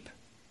sheep.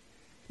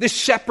 This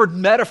shepherd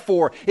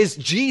metaphor is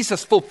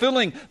Jesus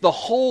fulfilling the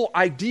whole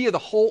idea, the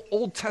whole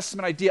Old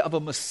Testament idea of a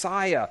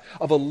Messiah,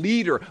 of a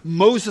leader.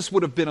 Moses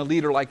would have been a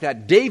leader like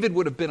that. David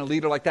would have been a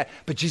leader like that.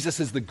 But Jesus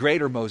is the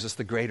greater Moses,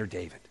 the greater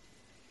David.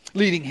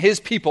 Leading his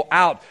people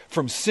out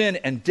from sin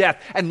and death.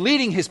 And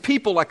leading his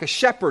people like a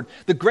shepherd,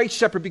 the great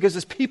shepherd, because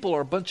his people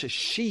are a bunch of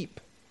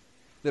sheep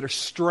that are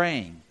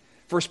straying.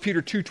 1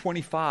 Peter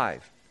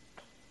 2:25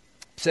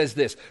 says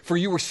this, "For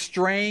you were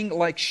straying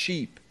like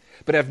sheep,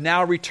 but have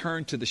now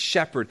returned to the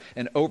shepherd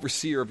and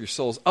overseer of your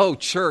souls." Oh,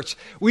 church,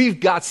 we've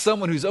got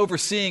someone who's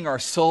overseeing our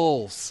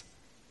souls.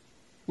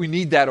 We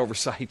need that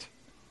oversight.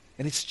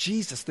 And it's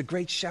Jesus, the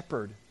great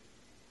shepherd.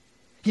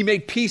 He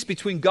made peace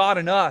between God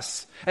and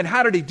us. And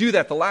how did he do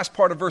that? The last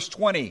part of verse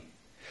 20.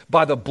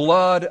 By the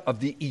blood of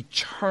the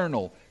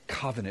eternal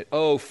covenant.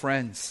 Oh,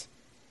 friends.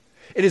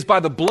 It is by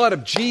the blood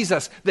of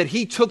Jesus that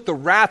he took the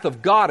wrath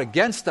of God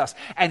against us.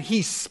 And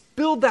he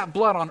spilled that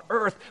blood on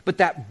earth. But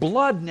that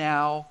blood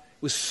now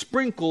was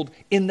sprinkled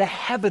in the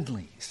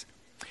heavenlies.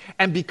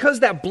 And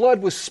because that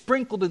blood was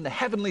sprinkled in the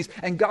heavenlies,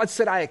 and God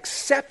said, I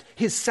accept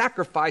his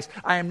sacrifice,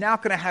 I am now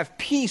going to have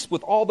peace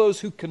with all those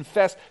who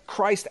confess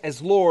Christ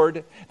as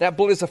Lord. That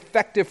blood is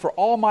effective for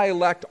all my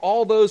elect,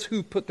 all those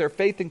who put their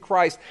faith in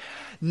Christ.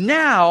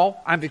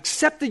 Now, I've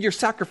accepted your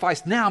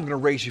sacrifice, now I'm going to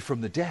raise you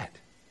from the dead.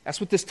 That's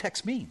what this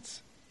text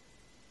means.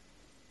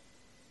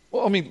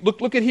 Well, I mean,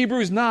 look at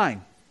Hebrews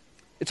 9.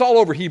 It's all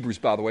over Hebrews,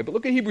 by the way, but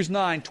look at Hebrews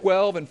 9,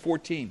 12 and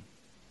 14.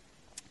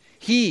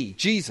 He,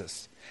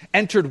 Jesus,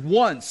 entered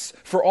once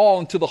for all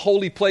into the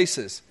holy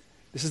places.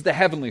 This is the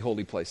heavenly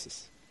holy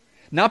places.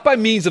 Not by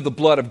means of the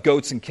blood of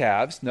goats and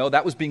calves. No,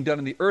 that was being done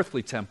in the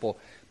earthly temple,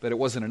 but it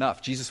wasn't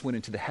enough. Jesus went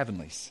into the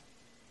heavenlies.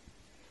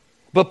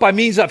 But by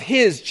means of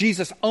his,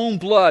 Jesus' own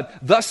blood,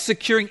 thus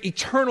securing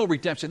eternal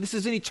redemption. This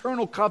is an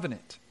eternal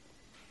covenant.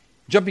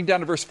 Jumping down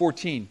to verse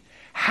 14.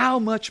 How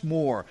much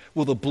more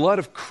will the blood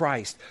of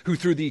Christ, who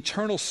through the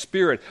eternal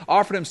Spirit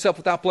offered himself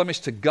without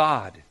blemish to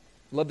God,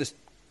 I love this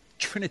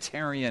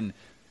Trinitarian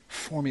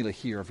formula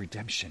here of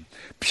redemption,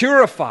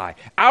 purify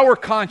our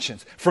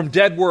conscience from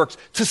dead works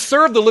to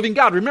serve the living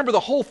God. Remember, the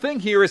whole thing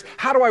here is,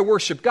 how do I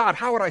worship God?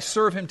 How would I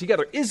serve him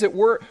together? Is it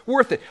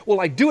worth it? Well,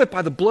 I do it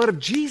by the blood of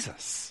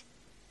Jesus.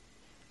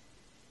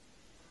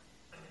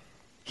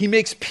 He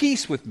makes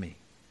peace with me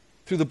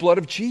through the blood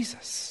of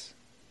Jesus.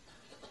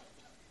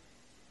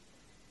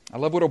 I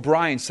love what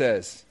O'Brien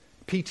says.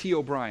 P.T.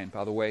 O'Brien,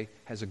 by the way,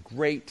 has a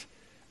great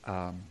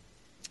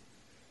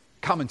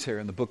commentary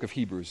on the book of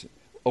Hebrews.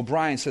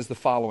 O'Brien says the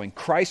following: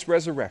 Christ's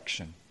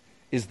resurrection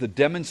is the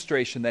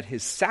demonstration that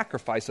his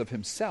sacrifice of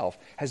himself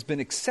has been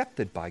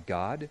accepted by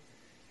God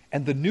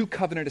and the new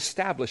covenant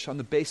established on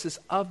the basis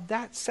of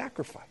that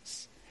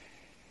sacrifice.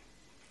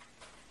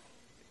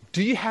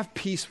 Do you have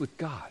peace with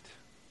God?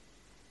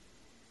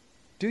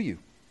 Do you?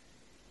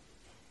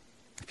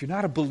 If you're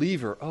not a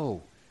believer,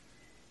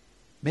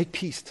 make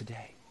peace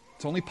today.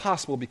 It's only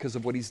possible because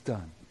of what he's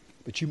done,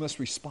 but you must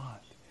respond.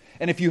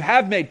 And if you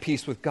have made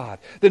peace with God,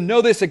 then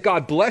know this, that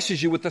God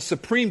blesses you with the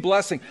supreme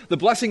blessing, the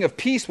blessing of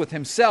peace with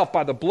himself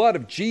by the blood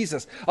of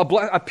Jesus,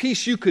 a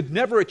peace you could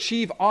never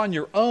achieve on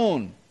your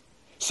own.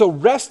 So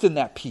rest in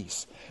that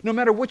peace, no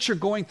matter what you're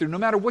going through, no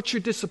matter what your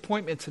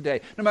disappointment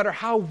today, no matter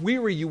how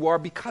weary you are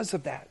because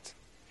of that.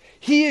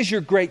 He is your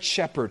great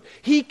shepherd.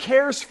 He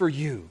cares for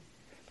you.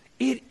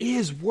 It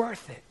is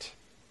worth it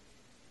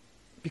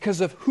because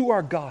of who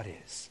our God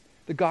is,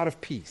 the God of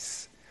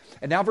peace.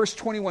 And now verse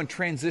 21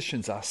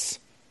 transitions us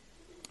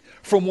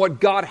from what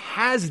God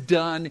has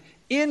done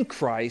in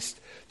Christ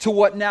to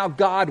what now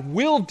God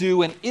will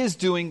do and is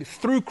doing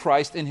through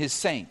Christ in his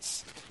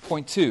saints.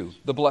 Point 2,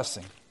 the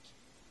blessing.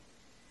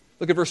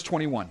 Look at verse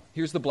 21.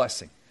 Here's the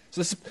blessing.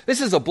 So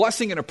this is a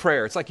blessing and a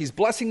prayer. It's like he's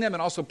blessing them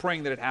and also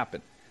praying that it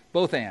happen.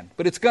 Both and.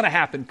 But it's going to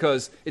happen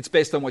because it's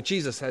based on what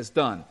Jesus has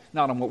done,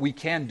 not on what we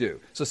can do.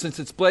 So since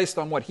it's based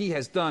on what he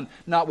has done,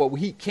 not what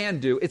he can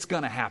do, it's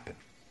going to happen.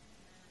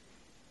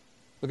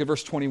 Look at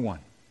verse 21.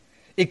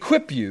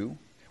 Equip you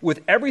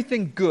with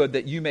everything good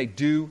that you may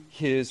do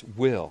his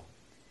will.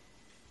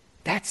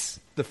 That's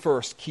the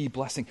first key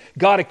blessing.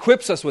 God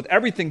equips us with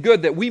everything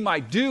good that we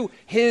might do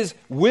his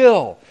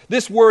will.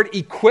 This word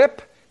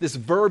equip, this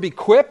verb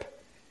equip,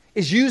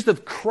 is used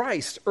of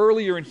Christ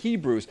earlier in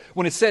Hebrews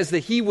when it says that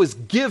he was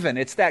given.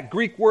 It's that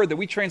Greek word that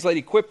we translate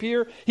equip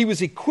here. He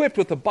was equipped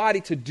with the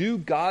body to do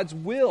God's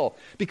will.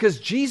 Because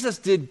Jesus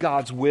did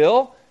God's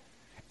will,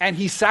 and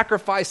he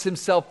sacrificed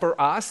himself for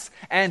us,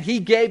 and he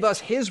gave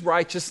us his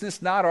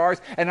righteousness, not ours,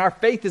 and our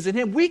faith is in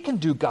him. We can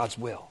do God's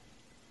will.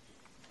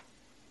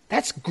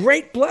 That's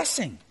great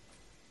blessing.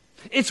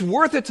 It's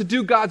worth it to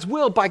do God's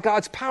will by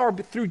God's power,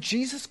 but through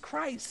Jesus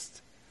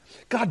Christ.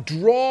 God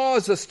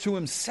draws us to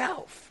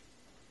himself.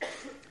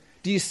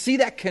 Do you see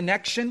that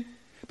connection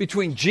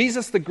between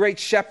Jesus, the great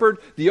shepherd,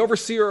 the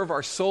overseer of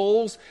our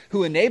souls,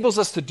 who enables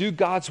us to do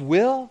God's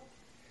will?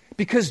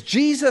 Because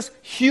Jesus'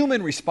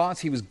 human response,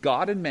 he was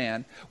God and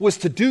man, was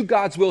to do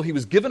God's will. He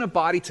was given a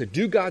body to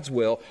do God's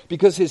will.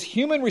 Because his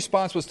human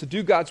response was to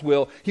do God's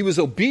will, he was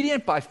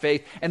obedient by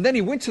faith, and then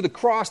he went to the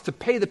cross to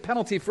pay the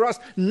penalty for us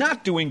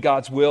not doing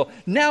God's will.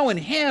 Now in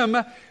him,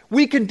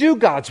 we can do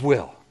God's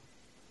will.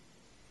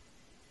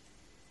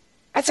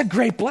 That's a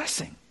great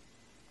blessing.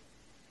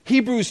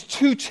 Hebrews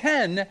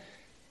 2:10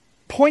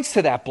 points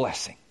to that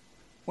blessing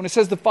when it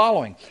says the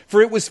following: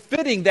 For it was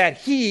fitting that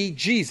he,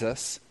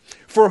 Jesus,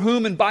 for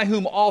whom and by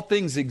whom all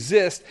things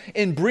exist,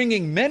 in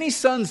bringing many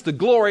sons to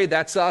glory,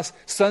 that's us,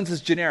 sons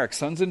is generic,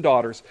 sons and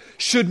daughters,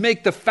 should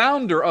make the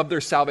founder of their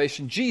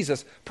salvation,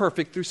 Jesus,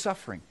 perfect through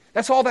suffering.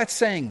 That's all that's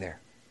saying there.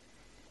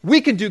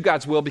 We can do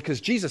God's will because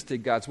Jesus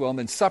did God's will and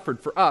then suffered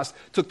for us,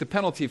 took the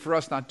penalty for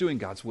us not doing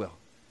God's will.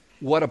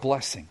 What a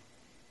blessing.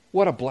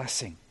 What a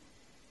blessing.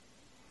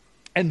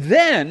 And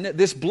then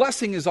this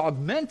blessing is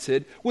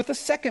augmented with a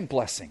second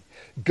blessing.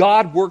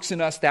 God works in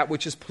us that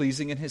which is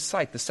pleasing in his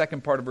sight. The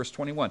second part of verse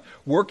 21.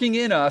 Working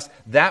in us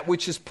that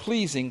which is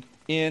pleasing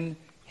in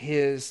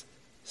his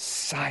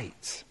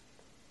sight.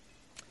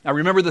 Now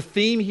remember, the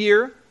theme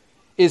here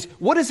is,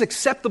 what does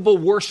acceptable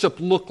worship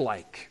look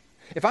like?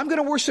 If I'm going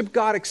to worship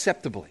God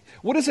acceptably,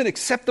 what does an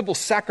acceptable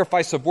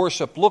sacrifice of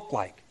worship look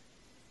like?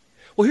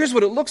 Well, here's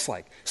what it looks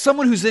like.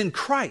 Someone who's in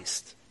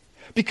Christ.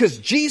 Because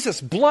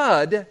Jesus'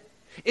 blood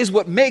is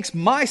what makes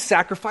my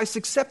sacrifice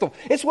acceptable.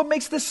 It's what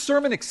makes this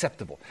sermon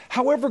acceptable.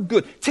 However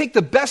good. Take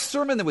the best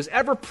sermon that was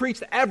ever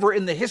preached ever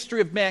in the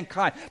history of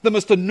mankind. The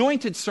most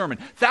anointed sermon.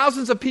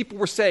 Thousands of people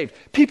were saved.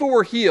 People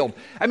were healed.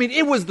 I mean,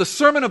 it was the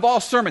sermon of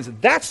all sermons.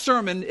 That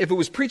sermon, if it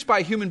was preached by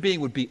a human being,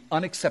 would be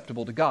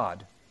unacceptable to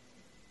God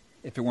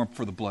if it weren't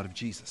for the blood of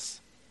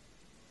Jesus.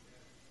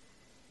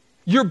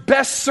 Your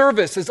best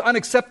service is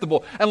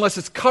unacceptable unless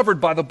it's covered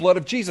by the blood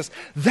of Jesus.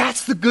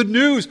 That's the good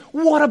news.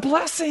 What a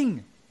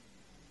blessing.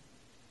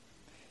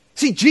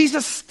 See,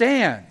 Jesus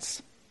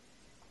stands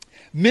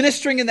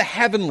ministering in the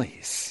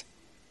heavenlies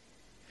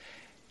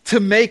to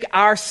make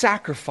our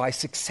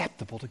sacrifice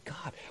acceptable to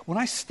God. When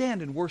I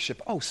stand in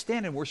worship,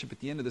 stand in worship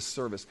at the end of this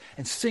service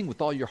and sing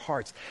with all your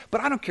hearts.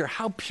 But I don't care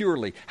how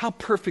purely, how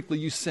perfectly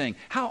you sing,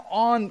 how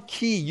on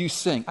key you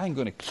sing. I'm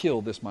going to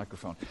kill this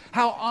microphone.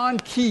 How on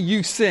key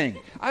you sing.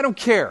 I don't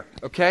care,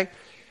 okay?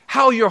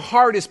 How your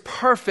heart is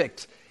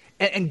perfect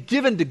and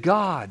given to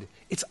God.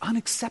 It's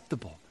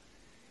unacceptable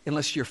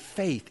unless your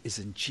faith is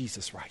in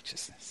Jesus'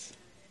 righteousness.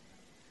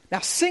 Now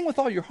sing with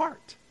all your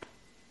heart.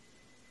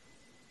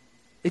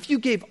 If you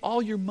gave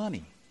all your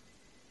money,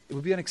 it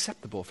would be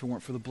unacceptable if it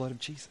weren't for the blood of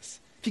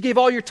Jesus. If you gave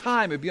all your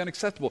time, it would be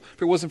unacceptable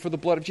if it wasn't for the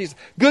blood of Jesus.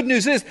 Good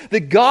news is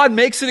that God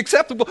makes it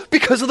acceptable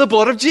because of the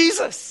blood of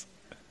Jesus.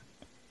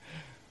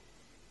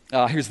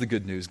 Here's the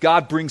good news.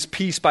 God brings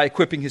peace by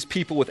equipping his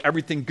people with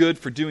everything good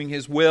for doing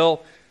his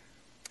will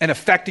and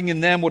effecting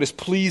in them what is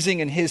pleasing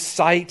in his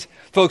sight.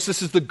 Folks,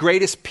 this is the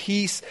greatest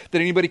peace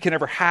that anybody can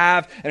ever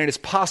have, and it is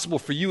possible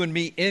for you and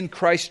me in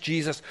Christ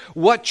Jesus.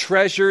 What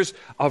treasures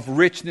of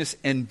richness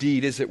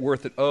indeed. Is it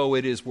worth it? Oh,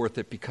 it is worth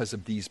it because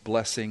of these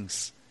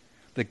blessings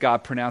that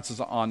God pronounces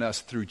on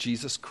us through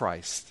Jesus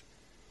Christ,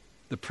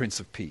 the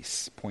Prince of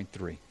Peace. Point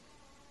 3.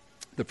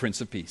 The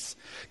Prince of Peace.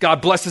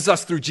 God blesses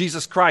us through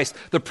Jesus Christ,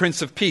 the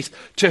Prince of Peace,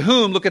 to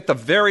whom, look at the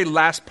very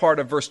last part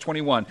of verse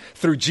 21,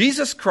 through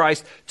Jesus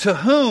Christ, to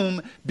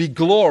whom be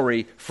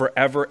glory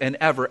forever and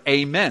ever.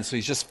 Amen. So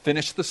he's just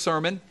finished the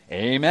sermon.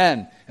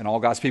 Amen. And all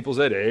God's people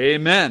said,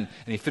 amen.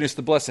 And he finished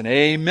the blessing.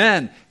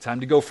 Amen.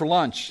 Time to go for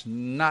lunch.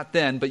 Not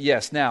then, but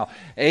yes, now.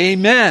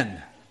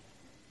 Amen.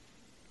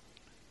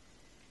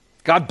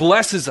 God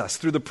blesses us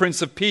through the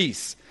Prince of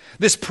Peace.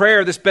 This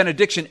prayer, this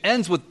benediction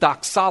ends with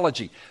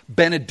doxology.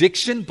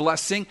 Benediction,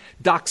 blessing,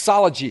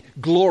 doxology,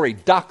 glory.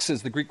 Dox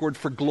is the Greek word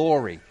for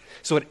glory.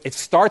 So it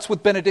starts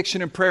with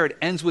benediction and prayer. It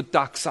ends with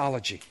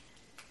doxology.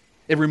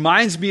 It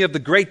reminds me of the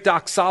great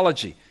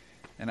doxology.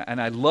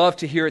 And I love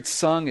to hear it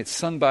sung. It's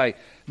sung by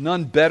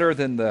none better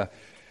than the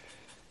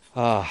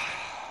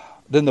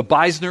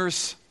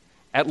Beisners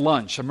at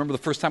lunch. I remember the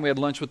first time we had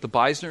lunch with the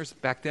Beisners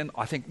back then.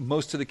 I think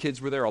most of the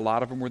kids were there. A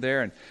lot of them were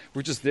there. And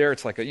we're just there.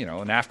 It's like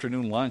an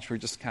afternoon lunch. We're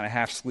just kind of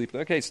half asleep.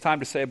 Okay, it's time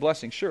to say a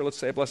blessing. Sure, let's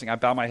say a blessing. I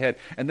bow my head.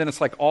 And then it's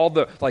like all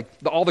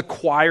the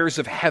choirs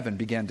of heaven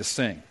began to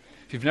sing.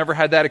 If you've never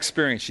had that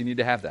experience, you need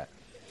to have that.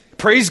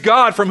 Praise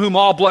God from whom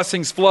all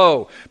blessings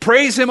flow.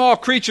 Praise him, all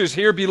creatures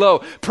here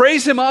below.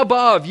 Praise him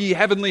above, ye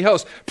heavenly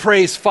hosts.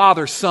 Praise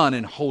Father, Son,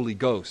 and Holy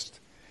Ghost.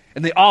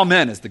 And the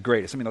Amen is the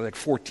greatest. I mean, like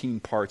 14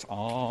 parts.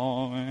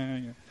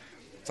 Amen.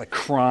 It's like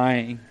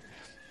crying.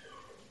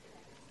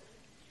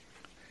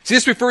 See,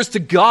 this refers to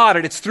God,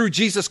 and it's through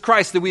Jesus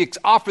Christ that we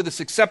offer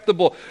this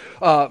acceptable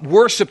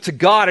worship to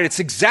God. And it's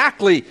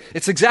exactly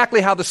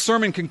how the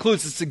sermon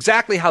concludes. It's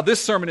exactly how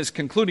this sermon is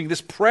concluding. This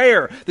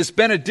prayer, this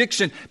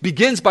benediction,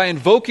 begins by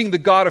invoking the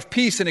God of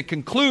peace, and it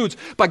concludes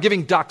by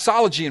giving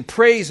doxology and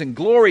praise and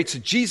glory to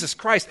Jesus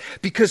Christ,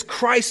 because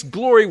Christ's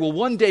glory will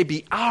one day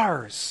be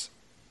ours.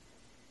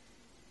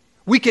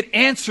 We could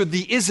answer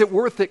the "is it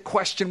worth it"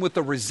 question with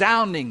a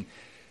resounding,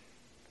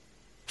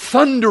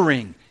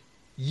 thundering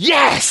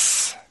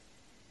yes.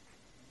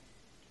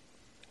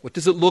 What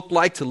does it look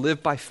like to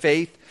live by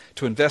faith,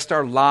 to invest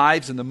our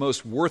lives in the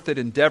most worth it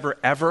endeavor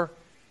ever?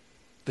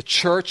 The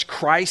church,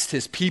 Christ,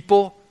 his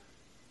people.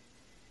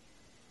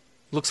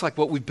 Looks like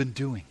what we've been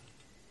doing.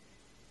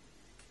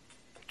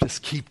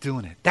 Just keep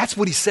doing it. That's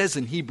what he says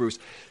in Hebrews.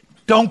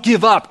 Don't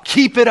give up.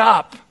 Keep it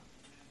up.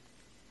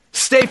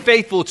 Stay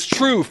faithful. It's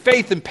true.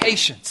 Faith and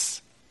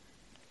patience.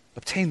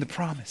 Obtain the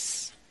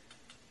promise.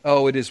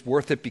 Oh, it is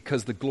worth it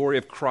because the glory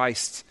of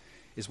Christ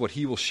is what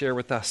he will share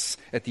with us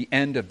at the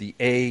end of the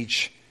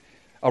age.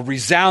 A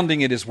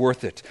resounding it is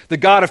worth it. The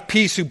God of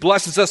peace who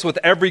blesses us with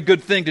every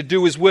good thing to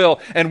do his will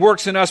and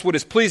works in us what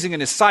is pleasing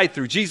in his sight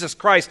through Jesus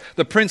Christ,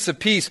 the Prince of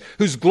Peace,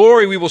 whose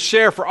glory we will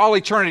share for all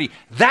eternity.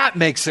 That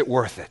makes it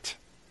worth it.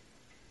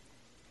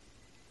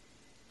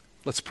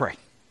 Let's pray.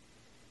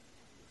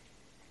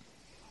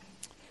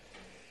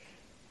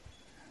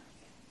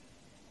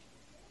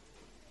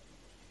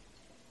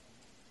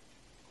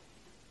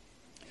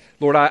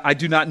 Lord, I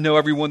do not know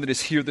everyone that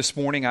is here this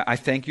morning. I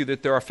thank you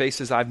that there are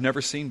faces I've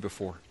never seen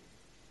before.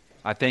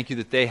 I thank you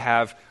that they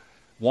have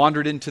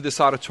wandered into this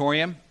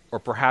auditorium, or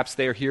perhaps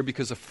they are here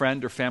because a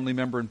friend or family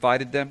member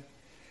invited them.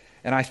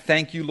 And I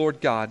thank you,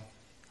 Lord God,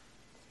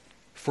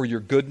 for your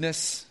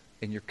goodness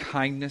and your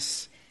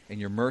kindness and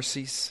your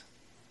mercies.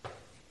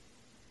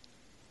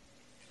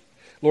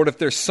 Lord, if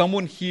there's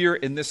someone here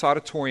in this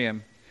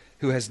auditorium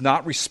who has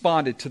not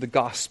responded to the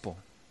gospel,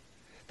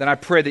 then I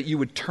pray that you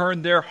would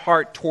turn their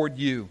heart toward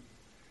you.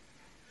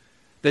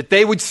 That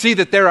they would see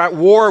that they're at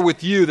war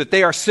with you, that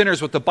they are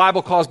sinners, what the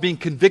Bible calls being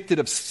convicted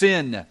of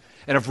sin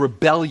and of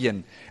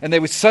rebellion. And they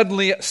would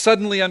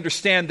suddenly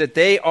understand that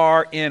they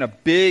are in a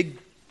big,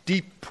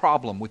 deep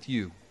problem with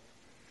you.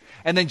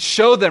 And then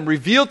show them,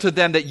 reveal to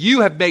them that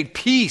you have made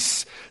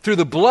peace through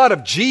the blood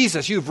of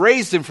Jesus. You've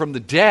raised him from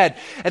the dead.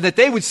 And that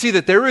they would see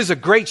that there is a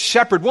great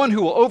shepherd, one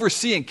who will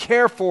oversee and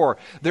care for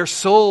their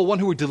soul, one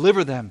who will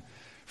deliver them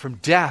from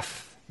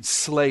death and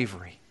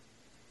slavery.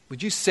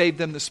 Would you save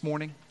them this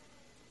morning?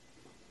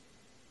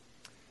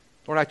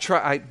 Lord,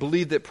 I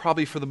believe that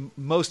probably for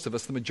most of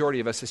us, the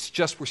majority of us, it's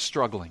just we're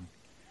struggling.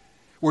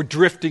 We're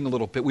drifting a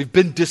little bit. We've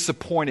been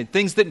disappointed.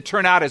 Things didn't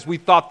turn out as we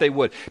thought they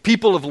would.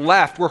 People have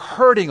left. We're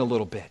hurting a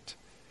little bit.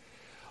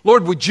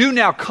 Lord, would you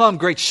now come,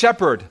 great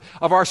shepherd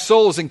of our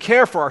souls, and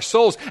care for our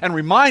souls, and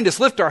remind us,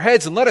 lift our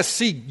heads, and let us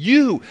see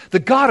you, the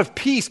God of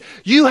peace.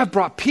 You have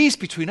brought peace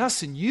between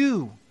us and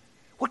you.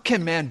 What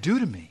can man do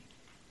to me?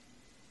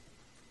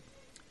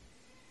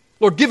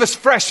 Lord, give us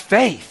fresh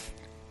faith.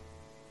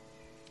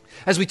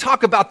 As we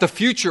talk about the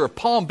future of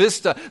Palm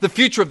Vista, the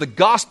future of the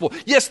gospel,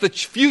 yes, the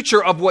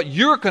future of what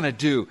you're going to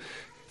do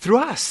through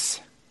us.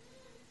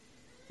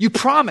 You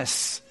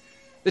promise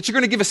that you're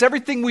going to give us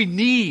everything we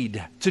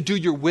need to do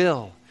your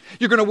will.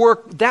 You're going to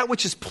work that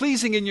which is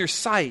pleasing in your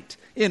sight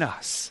in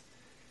us.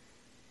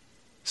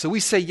 So we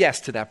say yes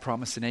to that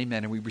promise and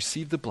amen, and we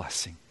receive the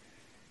blessing.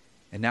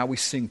 And now we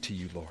sing to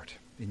you, Lord,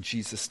 in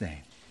Jesus'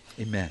 name.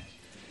 Amen.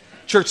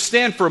 Church,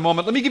 stand for a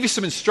moment. Let me give you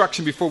some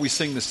instruction before we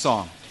sing this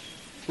song.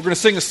 We're going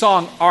to sing a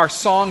song, our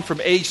song from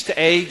age to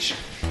age.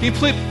 Can you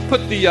please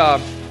put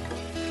the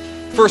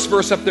first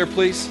verse up there,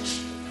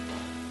 please?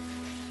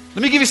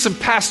 Let me give you some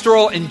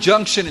pastoral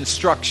injunction and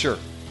structure.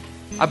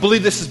 I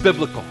believe this is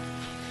biblical.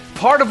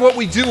 Part of what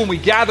we do when we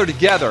gather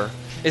together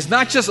is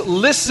not just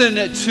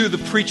listen to the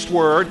preached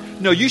word.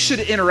 No, you should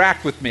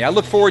interact with me. I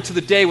look forward to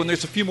the day when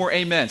there's a few more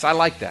amens. I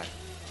like that.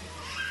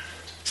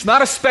 It's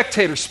not a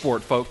spectator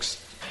sport,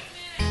 folks.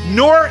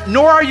 Nor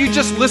are you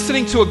just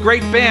listening to a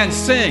great band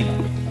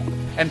sing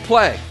and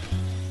play.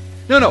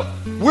 No.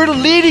 We're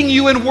leading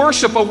you in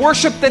worship, a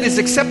worship that is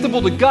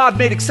acceptable to God,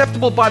 made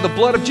acceptable by the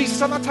blood of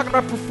Jesus. I'm not talking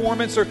about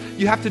performance or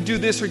you have to do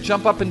this or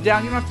jump up and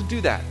down. You don't have to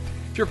do that.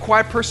 If you're a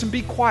quiet person,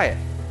 be quiet.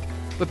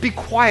 But be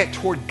quiet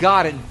toward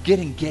God and get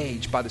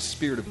engaged by the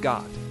Spirit of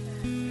God.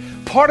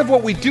 Part of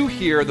what we do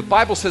here, the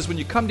Bible says when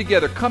you come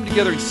together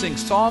and sing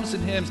psalms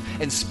and hymns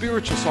and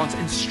spiritual songs,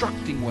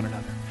 instructing one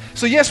another.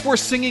 So yes, we're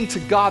singing to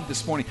God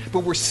this morning, but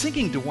we're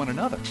singing to one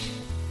another.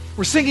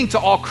 We're singing to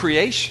all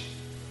creation.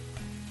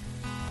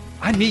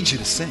 I need you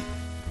to sing.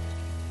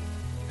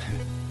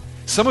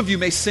 Some of you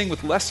may sing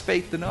with less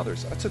faith than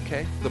others. That's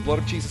okay. The blood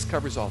of Jesus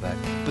covers all that.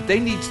 But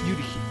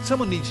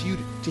someone needs you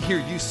to hear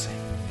you sing.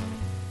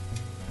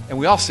 And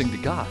we all sing to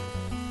God.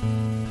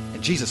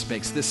 And Jesus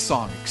makes this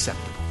song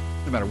acceptable,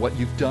 no matter what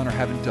you've done or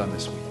haven't done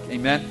this week.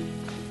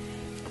 Amen?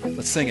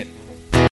 Let's sing it.